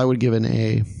itself, I would give an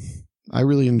A. I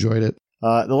really enjoyed it.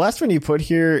 The last one you put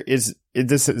here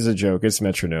this is a joke. It's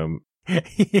Metronome.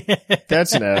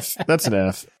 That's an F. That's an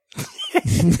F.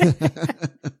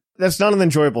 That's not an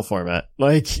enjoyable format.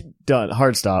 Like, done.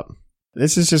 Hard stop.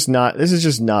 This is just not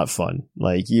fun.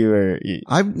 Like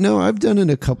I've done it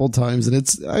a couple times and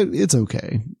it's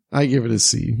okay. I give it a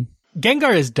C.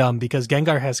 Gengar is dumb because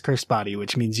Gengar has Cursed Body,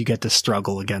 which means you get to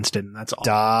struggle against it, and that's all.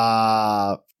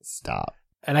 Stop.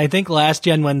 And I think last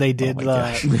gen when they did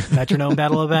the Metronome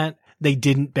Battle event, they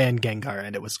didn't ban Gengar,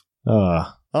 and it was. All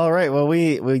right. Well,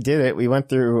 we did it. We went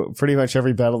through pretty much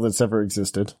every battle that's ever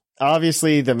existed.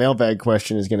 Obviously, the mailbag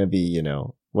question is going to be,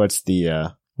 what's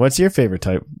your favorite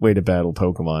way to battle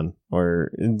Pokemon,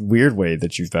 or weird way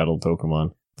that you've battled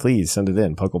Pokemon? Please send it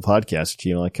in,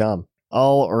 pucklepodcast@gmail.com.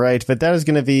 All right, but that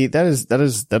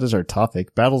is our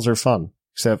topic. Battles are fun,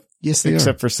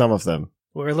 except for some of them.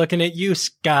 We're looking at you,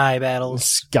 Sky Battles.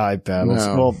 Sky Battles.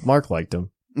 No. Well, Mark liked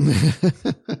them.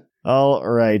 All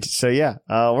right, so yeah,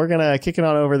 we're gonna kick it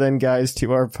on over then, guys,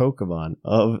 to our Pokemon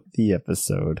of the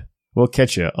episode. We'll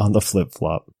catch you on the flip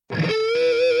flop. Poke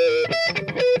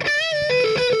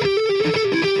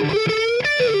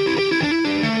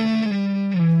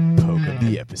of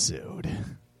the episode.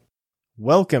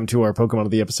 Welcome to our Pokemon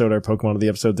of the episode. Our Pokemon of the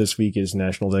episode this week is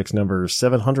National Dex number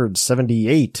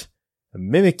 778,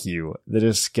 Mimikyu, the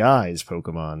Disguise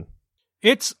Pokemon.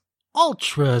 It's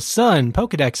Ultra Sun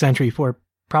Pokedex entry for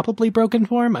probably broken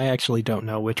form. I actually don't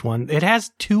know which one. It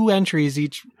has 2 entries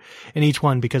in each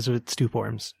one because of its 2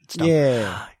 forms. It's dumb.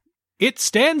 Yeah. It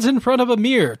stands in front of a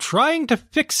mirror, trying to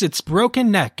fix its broken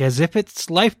neck as if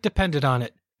its life depended on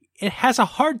it. It has a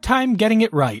hard time getting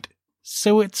it right,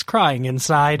 so it's crying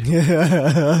inside.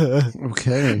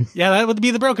 Okay. Yeah, that would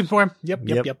be the broken form. Yep.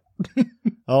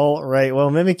 All right. Well,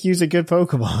 Mimikyu's a good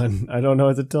Pokemon. I don't know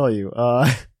what to tell you.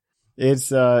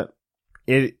 It's a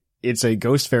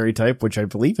Ghost Fairy type, which I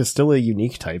believe is still a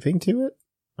unique typing to it.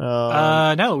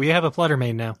 No, we have a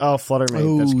Fluttermane now. Oh, Fluttermane.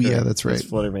 Oh, That's yeah, correct. that's right. It's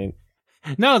Fluttermane.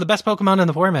 No, the best Pokemon in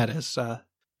the format is,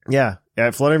 Yeah,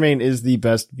 Fluttermane is the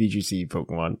best VGC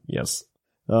Pokemon. Yes.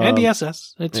 and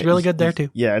DSS. It's really good there too.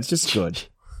 Yeah, it's just good.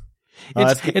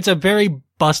 It's a very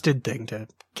busted thing to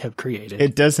have created.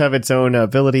 It does have its own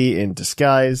ability in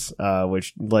Disguise,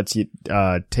 which lets you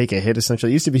take a hit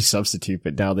essentially. It used to be Substitute,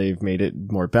 but now they've made it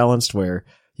more balanced where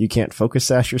you can't Focus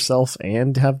Sash yourself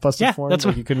and have busted form. That's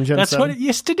like what you could in Gen That's 7. what it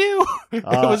used to do. It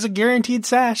was a guaranteed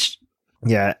sash.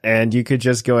 Yeah, and you could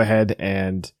just go ahead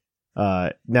and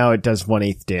now it does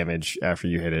 1/8 damage after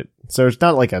you hit it. So it's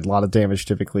not like a lot of damage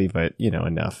typically, but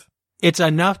enough. It's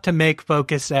enough to make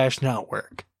Focus Sash not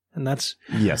work. And that's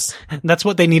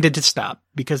what they needed to stop,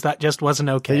 because that just wasn't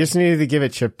okay. They just needed to give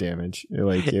it chip damage.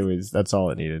 That's all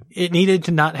it needed. It needed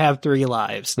to not have 3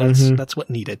 lives. That's what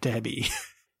needed to be.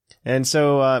 And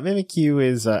so Mimikyu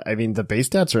is the base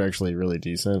stats are actually really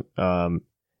decent.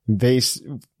 Base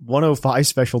 105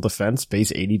 special defense,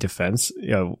 base 80 defense,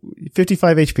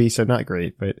 55 HP, so not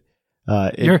great, but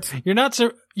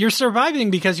you're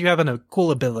surviving because you have a cool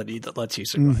ability that lets you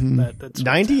survive. Mm-hmm. That's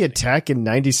 90 attack and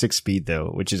 96 speed though,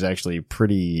 which is actually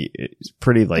pretty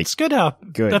like it's good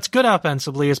good. That's good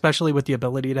offensively, especially with the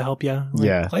ability to help you.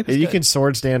 You can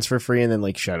Swords Dance for free and then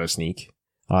like Shadow Sneak.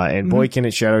 And boy can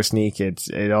it Shadow Sneak.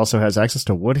 It also has access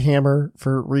to Wood Hammer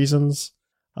for reasons.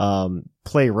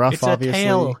 Play Rough, it's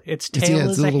obviously. Its tail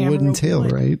it's is a little wooden tail,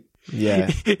 right?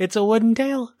 Yeah. It's a wooden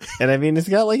tail. And it's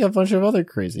got like a bunch of other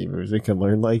crazy moves it can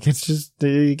learn. Like it's just,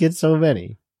 you get so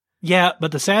many. Yeah,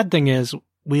 but the sad thing is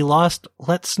we lost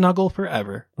Let's Snuggle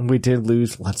Forever. We did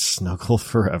lose Let's Snuggle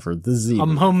Forever. The Z. A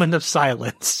moment of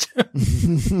silence.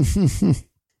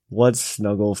 Let's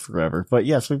Snuggle Forever. But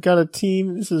yes, we've got a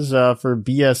team. This is for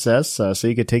BSS, so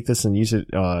you could take this and use it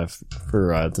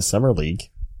for the Summer League.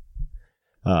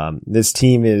 This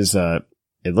team is it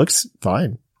looks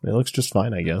fine. It looks just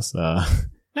fine, I guess. No,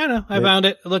 I found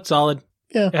it. It looked solid.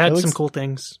 Yeah. It had some cool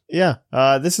things. Yeah.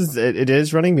 It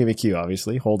is running Mimikyu,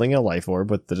 obviously, holding a Life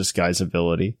Orb with the Disguise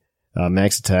ability.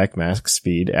 Max attack, max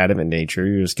speed, adamant nature.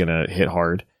 You're just gonna hit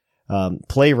hard.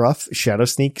 Play Rough, Shadow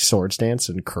Sneak, Swords Dance,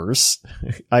 and Curse.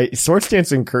 Swords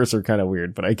Dance and Curse are kind of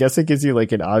weird, but I guess it gives you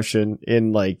like an option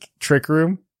in like Trick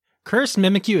Room. Curse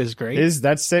Mimikyu is great.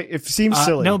 It seems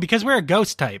silly. No, because we're a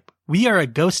ghost type. We are a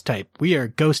ghost type. We are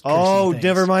ghost. Oh,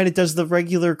 never mind. It does the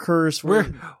regular curse.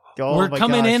 We're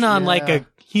coming in on like a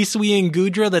Hisui and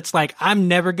Gudra that's like, I'm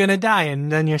never gonna die,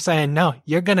 and then you're saying, no,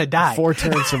 you're gonna die. 4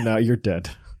 turns from now, you're dead.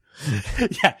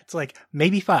 Yeah, it's like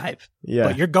maybe 5. Yeah,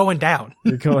 but you're going down.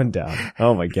 You're going down.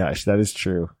 Oh my gosh, that is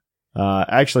true.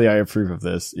 Actually, I approve of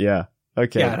this. Yeah.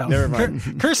 Okay. Yeah, no. Never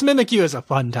mind. Curse Mimikyu is a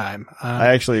fun time. I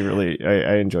actually really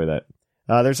I enjoy that.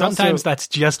 Sometimes that's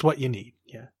just what you need.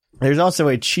 Yeah. There's also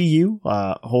a Chi-Yu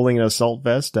holding an Assault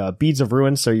Vest, Beads of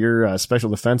Ruin, so your special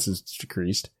defense is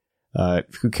decreased.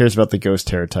 Who cares about the Ghost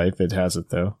Terror type? It has it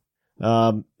though.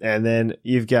 And then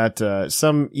you've got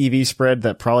some EV spread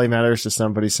that probably matters to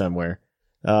somebody somewhere.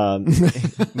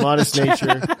 Modest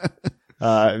Nature,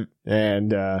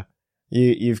 and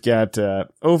you've got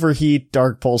Overheat,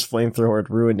 Dark Pulse, Flamethrower, and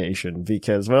Ruination.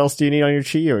 Because what else do you need on your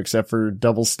Chi-Yu except for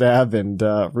Double Stab and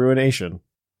Ruination?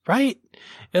 Right.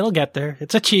 It'll get there.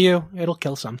 It's a Chi-Yu. It'll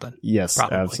kill something. Yes,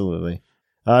 probably. Absolutely.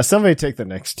 Somebody take the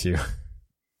next 2.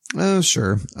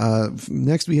 Sure.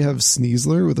 Next we have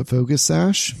Sneasler with a Focus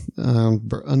Sash,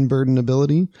 Unburden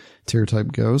ability, Terror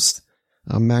type Ghost,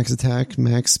 max attack,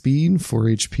 max speed, 4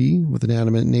 HP with an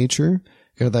adamant nature.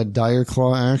 Got that Dire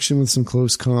Claw action with some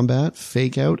close combat,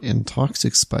 Fake Out, and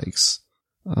Toxic Spikes.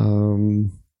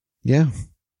 Yeah.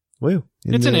 Woo.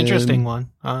 It's an interesting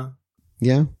one.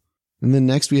 Yeah. And then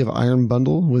next we have Iron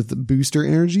Bundle with Booster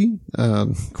Energy,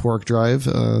 Quark Drive,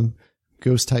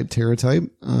 Ghost type, Terror type,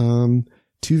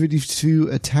 252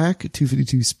 attack,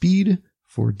 252 speed,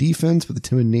 4 defense with a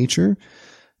timid nature.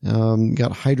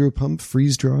 Got Hydro Pump,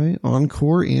 Freeze Dry,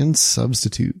 Encore, and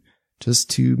Substitute, just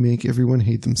to make everyone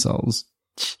hate themselves.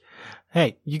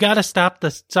 Hey, you gotta stop the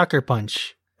sucker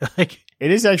punch. It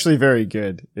is actually very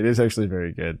good.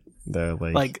 Though,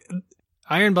 like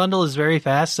Iron Bundle is very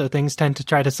fast, so things tend to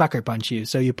try to sucker punch you.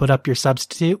 So you put up your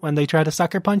Substitute when they try to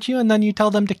sucker punch you, and then you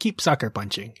tell them to keep sucker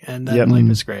punching, and then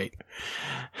life is great.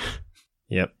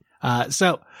 Yep.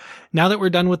 So now that we're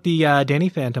done with the Danny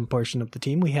Phantom portion of the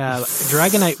team, we have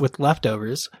Dragonite with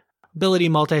leftovers, ability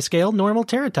multi-scale, normal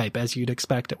Terra type, as you'd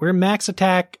expect. We're max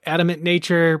attack, adamant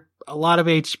nature, a lot of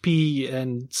HP,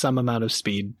 and some amount of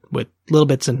speed with little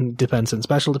bits in defense and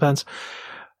special defense.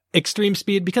 Extreme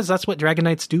speed, because that's what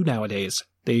Dragonites do nowadays.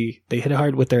 They hit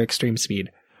hard with their extreme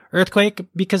speed. Earthquake,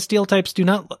 because steel types do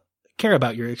not care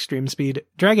about your extreme speed.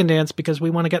 Dragon Dance, because we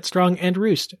want to get strong. And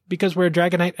Roost, because we're a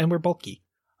Dragonite and we're bulky.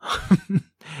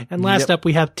 And last up,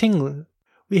 we have Tinglu.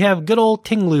 We have good old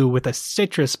Tinglu with a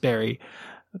citrus berry.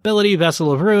 Ability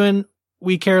Vessel of Ruin.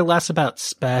 We care less about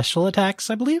special attacks,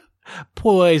 I believe.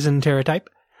 Poison Terra type.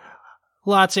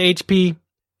 Lots of HP.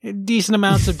 Decent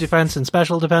amounts of defense and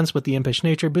special defense with the impish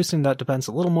nature, boosting that defense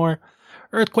a little more.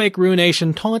 Earthquake,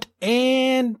 Ruination, Taunt,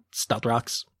 and Stealth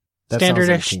Rocks.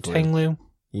 Standardish Tinglu.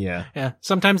 Yeah.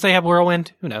 Sometimes they have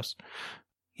Whirlwind. Who knows?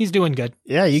 He's doing good.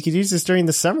 Yeah, you could use this during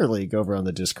the Summer League over on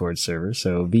the Discord server,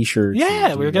 so be sure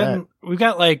to we've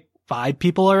got like 5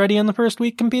 people already in the first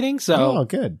week competing, so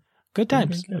good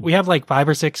times. Good. We have like 5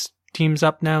 or 6 teams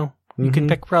up now. You can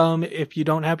pick from if you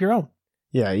don't have your own.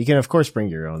 Yeah, you can of course bring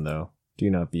your own though. Do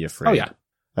not be afraid. Oh yeah.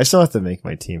 I still have to make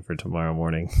my team for tomorrow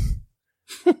morning.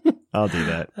 I'll do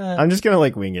that. I'm just gonna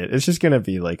like wing it. It's just gonna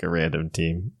be like a random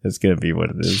team. It's gonna be what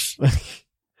it is.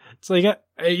 So you got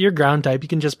your ground type. You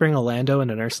can just bring a Lando and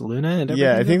an Ursaluna. And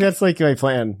yeah, I think that's like my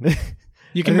plan.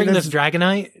 You can bring this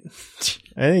Dragonite.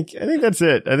 I think that's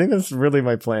it. I think that's really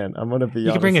my plan. I'm gonna be.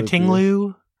 You can bring a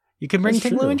Tinglu. You can bring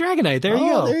Tinglu and Dragonite. There you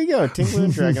go. There you go. Tinglu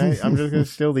and Dragonite. I'm just gonna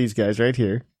steal these guys right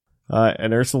here.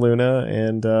 An Ursaluna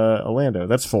and a Lando.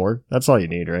 That's 4. That's all you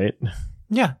need, right?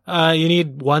 Yeah. You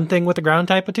need one thing with a ground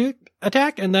type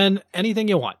attack, and then anything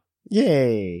you want.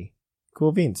 Yay!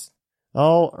 Cool beans.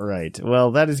 All right.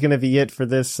 Well, that is going to be it for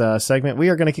this segment. We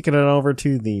are going to kick it on over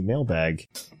to the mailbag.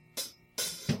 It's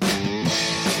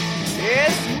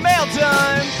mail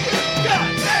time!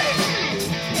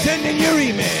 Send in your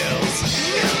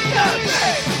emails! Mail!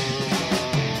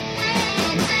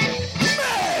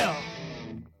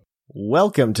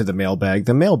 Welcome to the mailbag.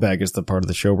 The mailbag is the part of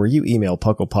the show where you email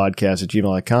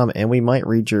pucklepodcast@gmail.com and we might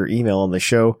read your email on the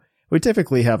show. We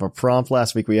typically have a prompt.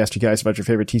 Last week we asked you guys about your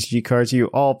favorite TCG cards. You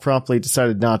all promptly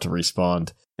decided not to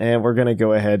respond. And we're going to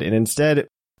go ahead and instead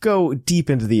go deep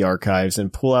into the archives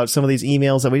and pull out some of these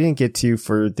emails that we didn't get to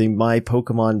for the My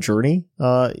Pokemon Journey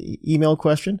email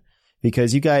question.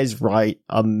 Because you guys write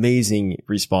amazing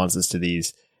responses to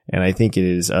these. And I think it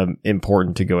is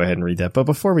important to go ahead and read that. But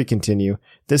before we continue,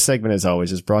 this segment, as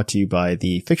always, is brought to you by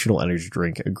the fictional energy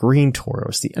drink, Green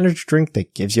Tauros, the energy drink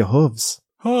that gives you hooves.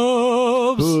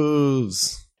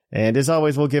 Hooves. And as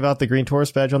always, we'll give out the Green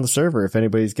Tauros badge on the server if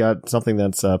anybody's got something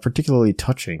that's particularly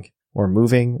touching or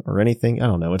moving or anything. I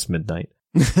don't know. It's midnight.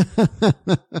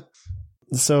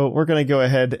 So we're going to go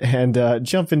ahead and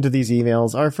jump into these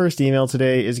emails. Our first email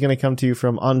today is going to come to you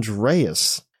from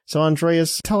Andreas. So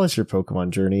Andreas, tell us your Pokemon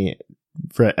journey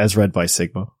as read by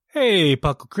Sigma. Hey,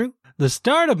 Puckle Crew. The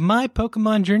start of my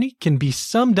Pokemon journey can be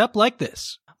summed up like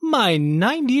this. My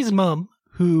 90s mom,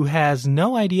 who has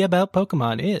no idea about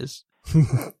Pokemon, is.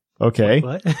 Okay.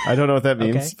 What? I don't know what that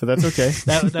means, but that's okay.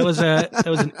 That was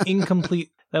an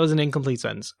incomplete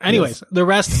sentence. Anyways, The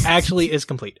rest actually is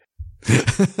complete.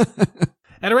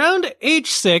 At around age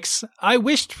 6, I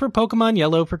wished for Pokemon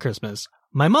Yellow for Christmas.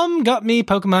 My mom got me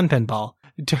Pokemon Pinball.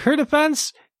 To her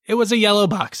defense, it was a yellow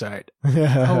box art.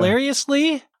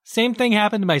 Hilariously, same thing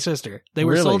happened to my sister. They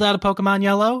were sold out of Pokemon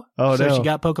Yellow, so she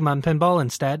got Pokemon Pinball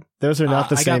instead. Those are not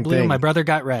the same I got blue, thing. my brother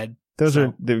got red.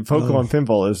 The Pokemon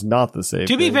Pinball is not the same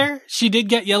To be thing. fair, she did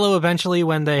get yellow eventually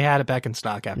when they had it back in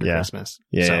stock after Christmas.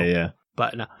 Yeah.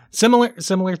 But no,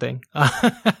 similar thing.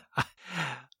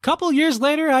 Couple years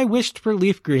later, I wished for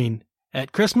leaf green.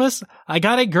 At Christmas, I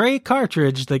got a gray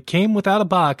cartridge that came without a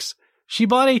box. She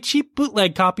bought a cheap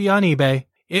bootleg copy on eBay.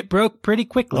 It broke pretty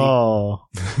quickly. Oh.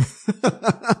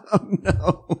 Oh,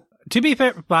 no. To be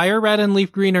fair, Fire Red and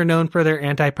Leaf Green are known for their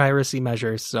anti-piracy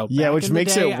measures. So yeah, which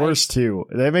makes it worse too.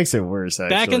 That makes it worse,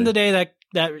 actually. Back in the day,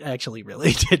 that actually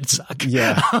really did suck.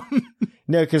 Yeah.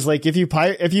 No, because like if you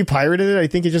pirated it, I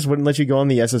think it just wouldn't let you go on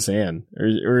the SSN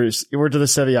or to the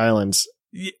Sevi Islands.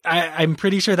 I'm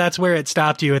pretty sure that's where it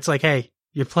stopped you. It's like, hey,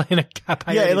 you're playing a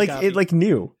pirated copy. It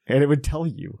knew, and it would tell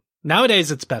you. Nowadays,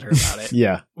 it's better about it.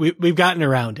 Yeah. We've gotten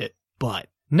around it, but...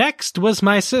 Next was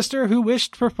my sister who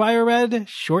wished for Fire Red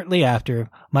shortly after.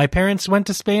 My parents went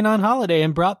to Spain on holiday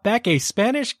and brought back a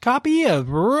Spanish copy of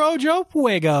Rojo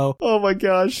Fuego. Oh my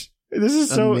gosh. This is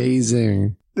so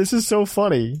amazing. This is so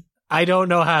funny. I don't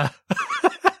know how.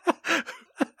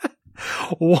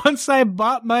 Once I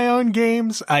bought my own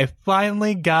games, I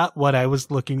finally got what I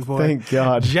was looking for. Thank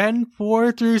God. Gen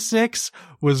 4 through 6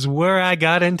 was where I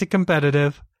got into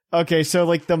competitive. Okay, so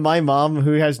like my mom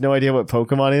who has no idea what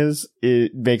Pokemon is,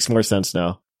 it makes more sense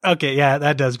now. Okay, yeah,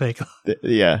 that does make...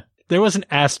 Yeah. There was an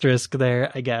asterisk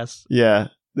there, I guess. Yeah,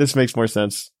 this makes more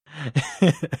sense.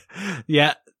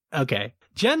 Yeah, okay.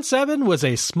 Gen 7 was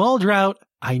a small drought.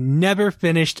 I never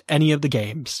finished any of the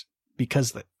games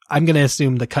because I'm going to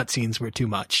assume the cutscenes were too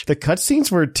much. The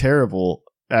cutscenes were terrible,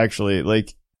 actually.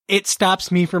 Like, it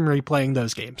stops me from replaying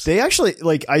those games. they actually,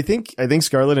 like, I think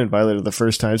Scarlet and Violet are the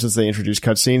first time since they introduced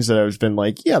cutscenes that I've been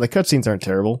like, yeah, the cutscenes aren't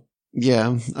terrible.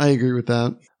 Yeah, I agree with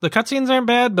that. The cutscenes aren't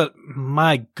bad, but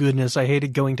my goodness, I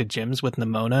hated going to gyms with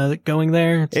Nimona going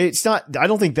there. It's not, I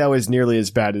don't think that was nearly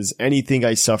as bad as anything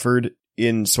I suffered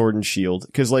in Sword and Shield.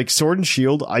 Cause like Sword and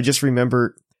Shield, I just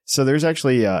remember, so there's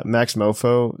actually, Max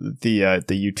Mofo, the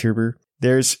YouTuber.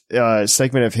 There's a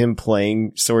segment of him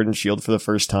playing Sword and Shield for the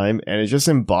first time, and it just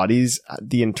embodies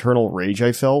the internal rage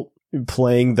I felt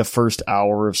playing the first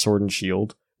hour of Sword and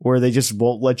Shield, where they just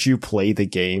won't let you play the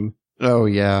game. Oh,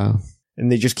 yeah.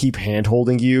 And they just keep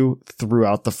hand-holding you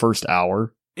throughout the first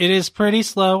hour. It is pretty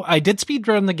slow. I did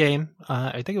speedrun the game.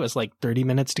 I think it was like 30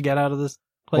 minutes to get out of this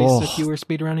place if you were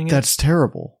speedrunning it. That's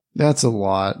terrible. That's a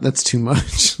lot. That's too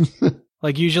much.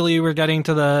 Like usually we're getting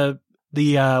to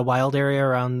the wild area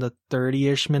around the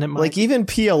 30-ish minute mark. Like even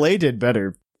PLA did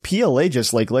better. PLA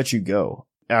just like let you go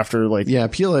after like... Yeah,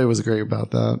 PLA was great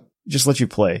about that. Just let you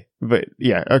play. But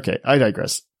yeah, okay, I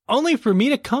digress. Only for me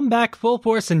to come back full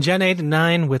force in Gen 8 and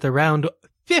 9 with around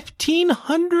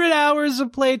 1,500 hours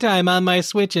of playtime on my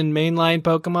Switch in mainline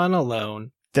Pokemon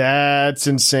alone. That's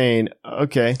insane.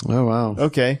 Okay. Oh, wow.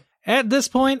 Okay. At this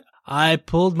point, I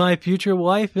pulled my future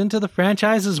wife into the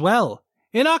franchise as well.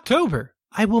 In October,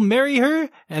 I will marry her,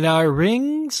 and our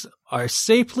rings are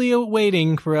safely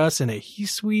awaiting for us in a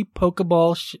Hisui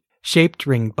Pokeball-shaped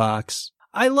ring box.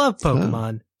 I love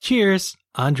Pokemon. Cheers,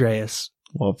 Andreas.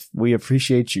 Well, we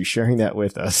appreciate you sharing that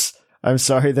with us. I'm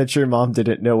sorry that your mom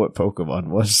didn't know what Pokemon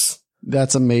was.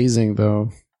 That's amazing,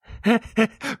 though.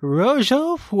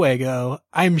 Rojo Fuego.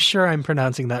 I'm sure I'm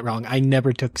pronouncing that wrong. I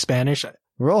never took Spanish.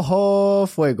 Rojo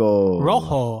Fuego.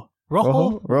 Rojo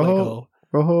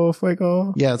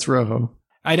Fuego. Yeah, it's Rojo.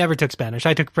 I never took Spanish.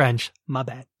 I took French. My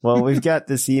bad. Well, we've got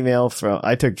this email from...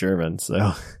 I took German,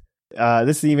 so...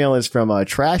 this email is from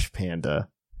Trash Panda,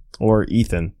 or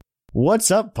Ethan.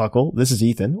 What's up, Puckle? This is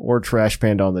Ethan, or Trash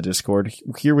Panda on the Discord,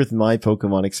 here with my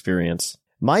Pokemon experience.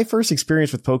 My first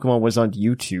experience with Pokemon was on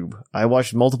YouTube. I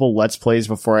watched multiple Let's Plays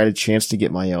before I had a chance to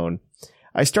get my own.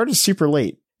 I started super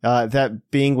late,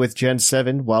 that being with Gen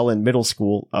 7 while in middle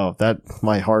school. Oh, that,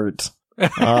 my heart.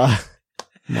 Wow.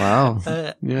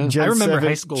 Yeah. I remember 7,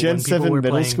 high school Gen when people 7 were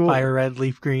middle playing school? Fire Red,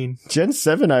 Leaf Green. Gen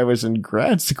 7, I was in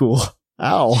grad school.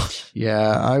 Ow.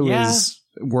 Yeah, I was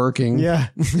working. Yeah.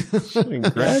 In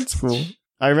grad school.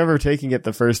 I remember taking it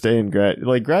the first day in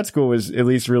grad school was at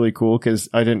least really cool because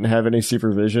I didn't have any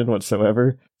supervision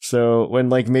whatsoever. So when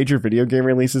like major video game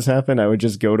releases happen, I would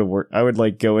just go to work. I would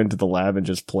like go into the lab and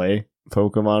just play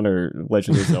Pokemon or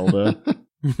Legend of Zelda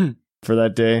for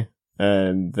that day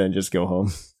and then just go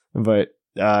home. But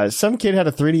some kid had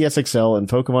a 3DS XL and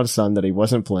Pokemon Sun that he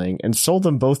wasn't playing and sold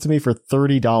them both to me for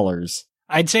 $30.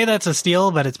 I'd say that's a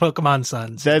steal, but it's Pokemon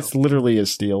Sun. So. That's literally a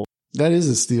steal. That is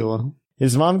a steal.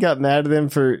 His mom got mad at him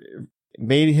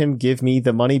made him give me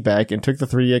the money back and took the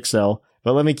 3XL,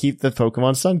 but let me keep the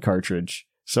Pokemon Sun cartridge.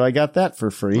 So I got that for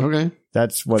free. Okay.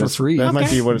 That's what For free. That might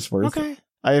be what it's worth. Okay.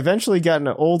 I eventually got an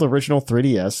old original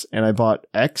 3DS and I bought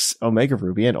X, Omega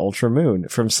Ruby, and Ultra Moon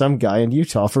from some guy in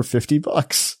Utah for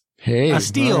 $50. Hey. A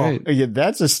steal. all right. Yeah,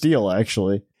 that's a steal,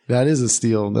 actually. That is a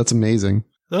steal. That's amazing.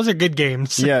 Those are good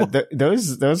games. Yeah,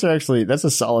 those are actually, that's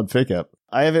a solid pickup.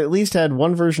 I have at least had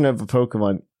one version of a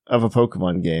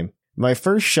Pokemon game. My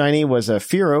first shiny was a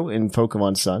Fearow in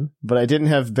Pokemon Sun, but I didn't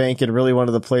have bank and really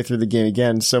wanted to play through the game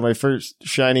again, so my first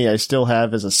shiny I still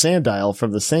have is a Sandile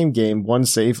from the same game, one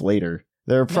save later.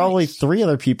 There are probably 3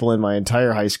 other people in my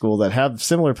entire high school that have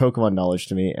similar Pokemon knowledge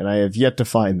to me, and I have yet to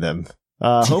find them.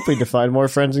 Hoping to find more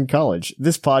friends in college.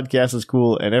 This podcast is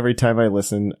cool, and every time I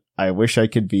listen, I wish I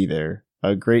could be there.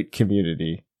 A great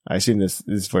community. I assume this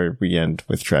is where we end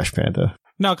with Trash Panda.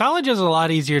 No, college is a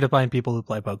lot easier to find people who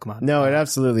play Pokemon. No, it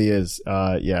absolutely is.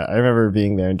 Yeah, I remember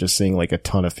being there and just seeing like a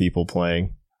ton of people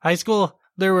playing. High school,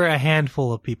 there were a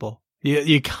handful of people.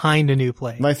 You kind of knew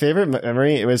play. My favorite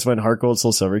memory, it was when Heart Gold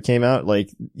Soul Silver came out. Like,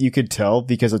 you could tell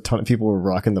because a ton of people were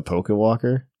rocking the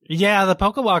Pokewalker. Yeah, the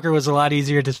Pokewalker was a lot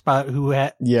easier to spot who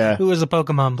was a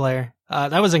Pokemon player.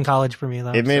 That was in college for me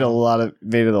though. It made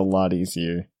it a lot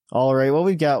easier. All right. Well,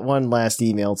 we've got one last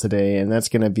email today, and that's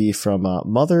going to be from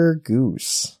Mother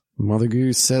Goose. Mother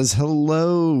Goose says,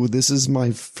 hello, this is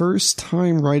my first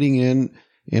time writing in,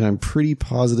 and I'm pretty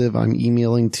positive I'm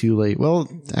emailing too late. Well,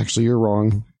 actually, you're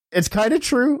wrong. It's kind of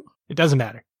true. It doesn't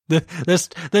matter.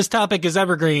 This topic is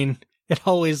evergreen. It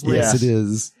always lives. Yes, it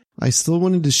is. I still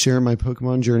wanted to share my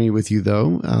Pokemon journey with you,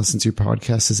 though, since your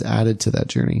podcast has added to that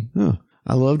journey. Huh.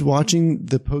 I loved watching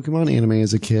the Pokemon anime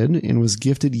as a kid and was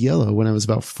gifted Yellow when I was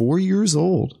about 4 years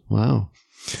old. Wow.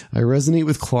 I resonate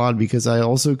with Claude because I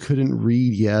also couldn't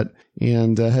read yet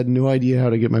and had no idea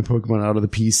how to get my Pokemon out of the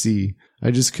PC.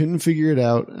 I just couldn't figure it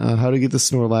out, how to get the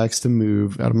Snorlax to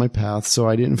move out of my path, so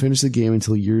I didn't finish the game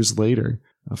until years later.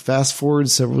 Fast forward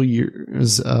several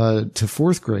years to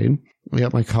fourth grade, I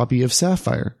got my copy of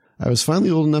Sapphire. I was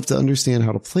finally old enough to understand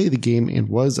how to play the game and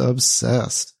was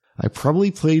obsessed. I probably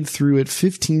played through it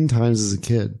 15 times as a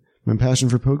kid. My passion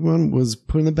for Pokemon was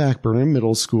put in the back burner in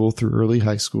middle school through early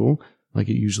high school, like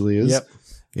it usually is. Yep.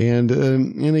 And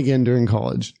again during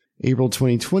college. April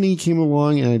 2020 came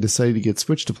along and I decided to get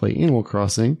Switch to play Animal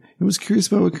Crossing and was curious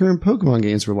about what current Pokemon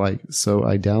games were like, so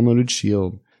I downloaded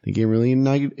Shield. The game really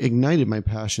ignited my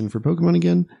passion for Pokemon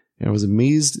again, and I was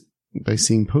amazed by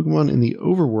seeing Pokemon in the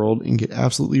overworld and get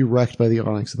absolutely wrecked by the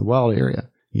Onix in the wild area.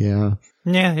 Yeah.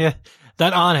 Yeah.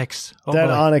 That Onix. Oh, that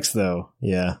boy. Onix, though.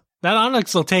 Yeah. That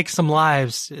Onix will take some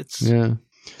lives. Yeah.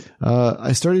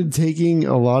 I started taking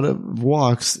a lot of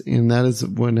walks, and that is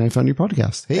when I found your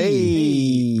podcast.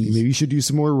 Hey. Maybe you should do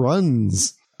some more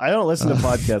runs. I don't listen to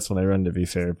podcasts when I run, to be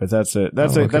fair, but that's a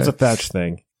Thatch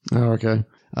thing. Oh, okay.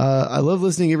 I love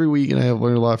listening every week, and I have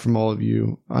learned a lot from all of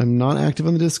you. I'm not active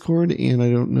on the Discord, and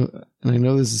I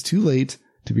know this is too late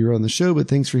to be on the show, but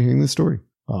thanks for hearing the story.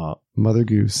 Mother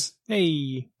Goose.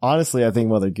 Hey. Honestly, I think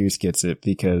Mother Goose gets it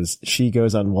because she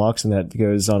goes on walks, and that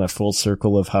goes on a full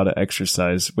circle of how to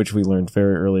exercise, which we learned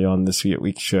very early on this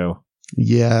week's show.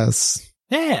 Yes.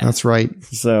 Yeah. That's right.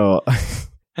 So,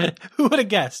 who would have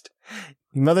guessed?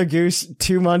 Mother Goose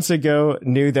 2 months ago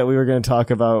knew that we were going to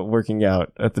talk about working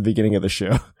out at the beginning of the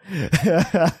show.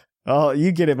 Oh,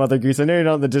 you get it, Mother Goose. I know you're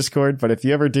not on the Discord, but if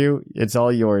you ever do, it's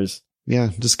all yours.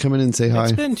 Yeah, just come in and say hi.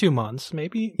 It's been 2 months,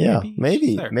 maybe. Yeah,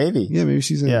 maybe. Yeah, maybe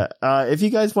she's in. Yeah. If you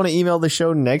guys want to email the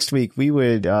show next week, we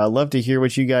would love to hear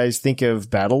what you guys think of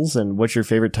battles and what your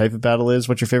favorite type of battle is,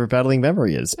 what your favorite battling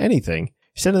memory is, anything.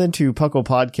 Send it in to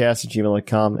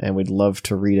pucklepodcast@gmail.com, and we'd love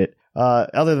to read it.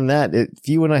 Other than that, if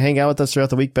you want to hang out with us throughout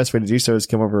the week, best way to do so is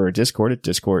come over to our Discord at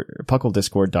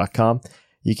pucklediscord.com.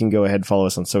 You can go ahead and follow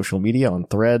us on social media on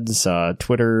Threads,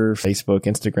 Twitter, Facebook,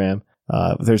 Instagram.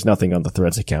 There's nothing on the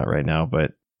Threads account right now,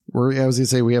 but I was going to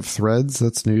say we have Threads.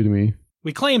 That's new to me.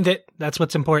 We claimed it. That's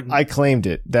what's important. I claimed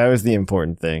it. That was the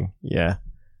important thing. Yeah.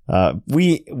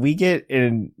 We get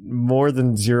in more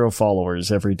than 0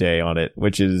 followers every day on it,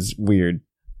 which is weird.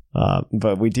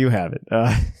 But we do have it.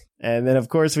 And then, of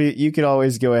course, you can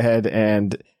always go ahead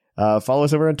and follow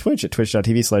us over on Twitch at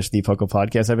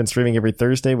twitch.tv/thepucklepodcast. I've been streaming every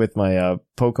Thursday with my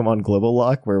Pokemon Global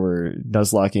Lock, where we're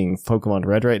nuzlocking Pokemon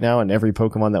Red right now, and every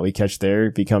Pokemon that we catch there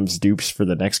becomes dupes for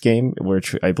the next game,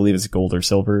 which I believe is Gold or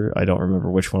Silver. I don't remember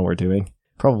which one we're doing.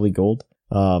 Probably Gold.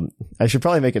 I should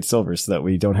probably make it Silver so that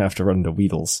we don't have to run into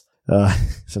Weedles,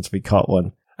 since we caught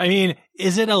one. I mean,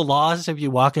 is it a loss if you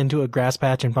walk into a grass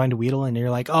patch and find a Weedle and you're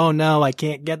like, oh no, I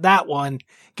can't get that one.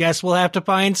 Guess we'll have to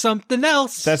find something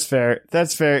else. That's fair.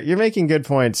 You're making good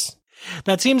points.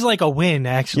 That seems like a win,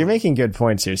 actually. You're making good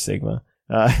points here, Sigma.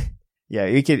 Yeah,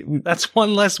 you could. That's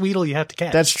one less Weedle you have to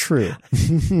catch. That's true.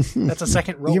 That's a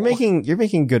second roll. You're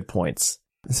making good points.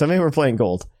 So maybe we're playing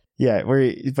Gold. Yeah,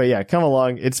 come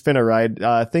along. It's been a ride.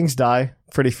 Things die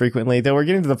pretty frequently, though we're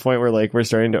getting to the point where we're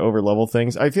starting to overlevel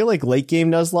things. I feel like late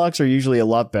game Nuzlocks are usually a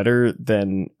lot better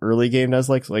than early game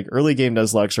Nuzlocks. Early game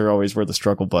Nuzlocks are always where the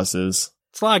struggle bus is.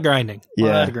 It's a lot of grinding. A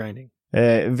lot of grinding.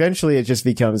 Eventually it just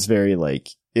becomes very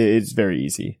it's very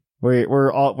easy.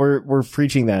 We're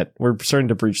preaching that. We're starting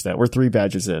to preach that. We're 3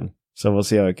 badges in. So we'll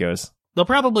see how it goes. They'll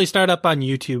probably start up on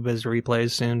YouTube as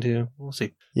replays soon too. We'll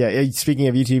see. Yeah, speaking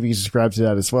of YouTube, you can subscribe to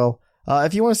that as well.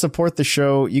 If you want to support the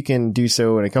show, you can do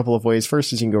so in a couple of ways.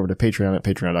 First is you can go over to Patreon at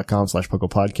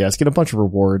patreon.com/PucklePodcast, get a bunch of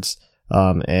rewards,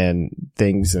 and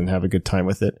things and have a good time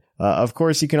with it. Of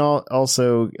course, you can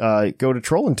also, go to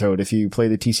Troll and Toad if you play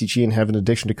the TCG and have an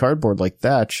addiction to cardboard like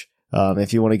Thatch.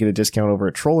 If you want to get a discount over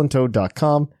at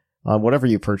trollandtoad.com on whatever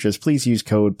you purchase, please use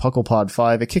code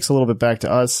PucklePod5. It kicks a little bit back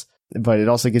to us, but it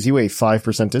also gives you a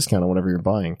 5% discount on whatever you're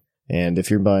buying. And if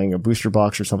you're buying a booster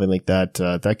box or something like that,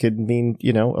 that could mean,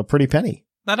 a pretty penny.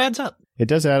 That adds up. It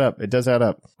does add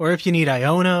up. Or if you need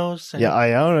Ionos. Yeah,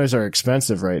 Ionos are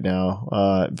expensive right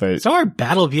now. But so are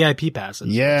Battle VIP passes.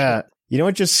 Yeah. You know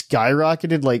what just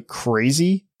skyrocketed like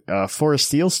crazy?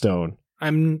 Forest Steelstone.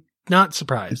 I'm not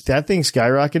surprised. That thing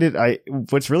skyrocketed.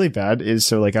 What's really bad is,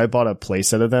 so like I bought a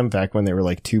playset of them back when they were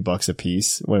like $2 a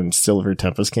piece when Silver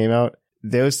Tempest came out.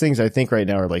 Those things I think right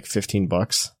now are like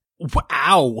 $15.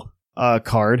 Wow.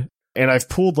 Card. And I've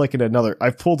pulled like a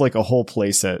whole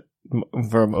playset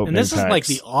from opening And this packs. is like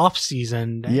the off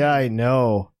season. Yeah, I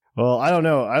know. Well, I don't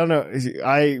know.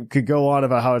 I could go on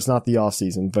about how it's not the off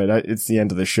season, but it's the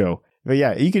end of the show. But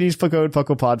yeah, you could use code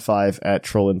PucklePod5 at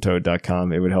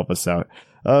trollandtoad.com. It would help us out.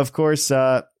 Of course,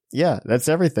 yeah, that's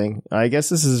everything. I guess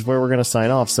this is where we're going to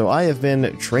sign off. So I have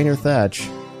been Trainer Thatch.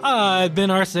 I've been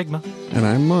R Sigma. And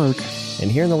I'm Mark. And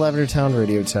here in the Lavender Town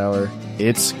Radio Tower,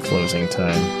 it's closing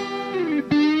time.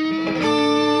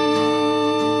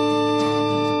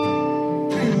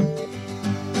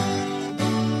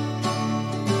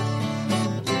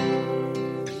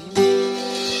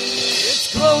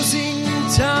 It's closing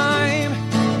time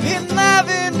in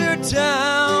Lavender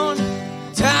Town.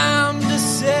 Time to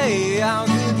say our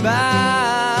goodbyes.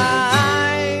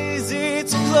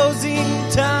 It's closing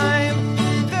time.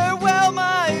 Farewell,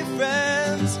 my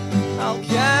friends. I'll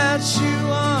catch you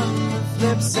on the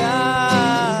flip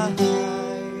side.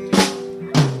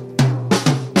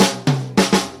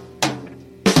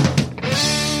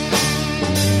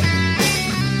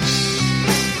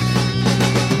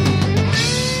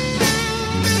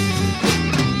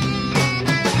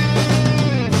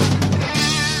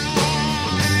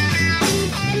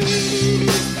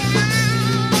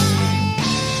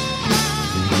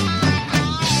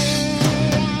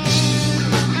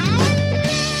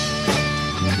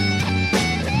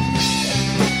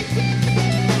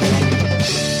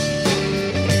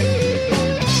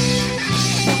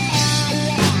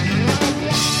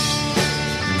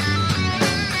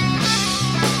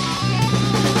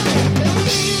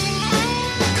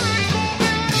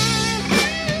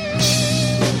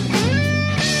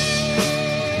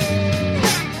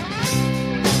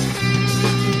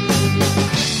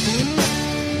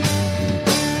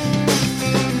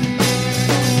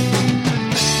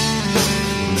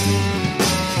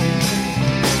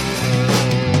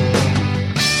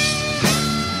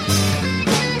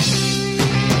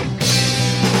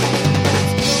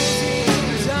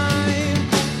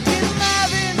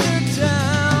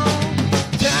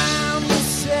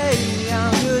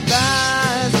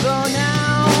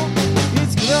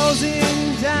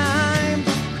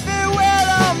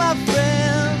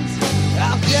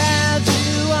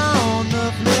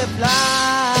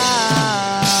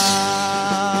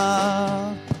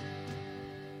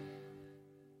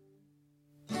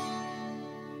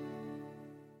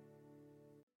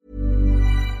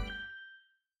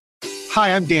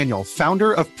 Hi, I'm Daniel,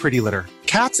 founder of Pretty Litter.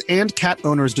 Cats and cat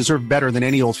owners deserve better than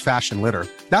any old-fashioned litter.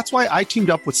 That's why I teamed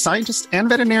up with scientists and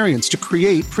veterinarians to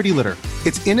create Pretty Litter.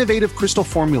 Its innovative crystal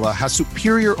formula has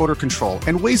superior odor control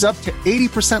and weighs up to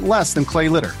 80% less than clay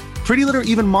litter. Pretty Litter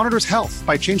even monitors health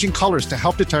by changing colors to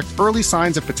help detect early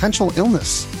signs of potential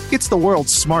illness. It's the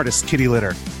world's smartest kitty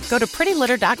litter. Go to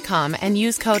prettylitter.com and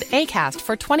use code ACAST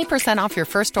for 20% off your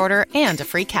first order and a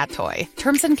free cat toy.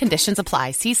 Terms and conditions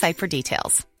apply. See site for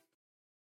details.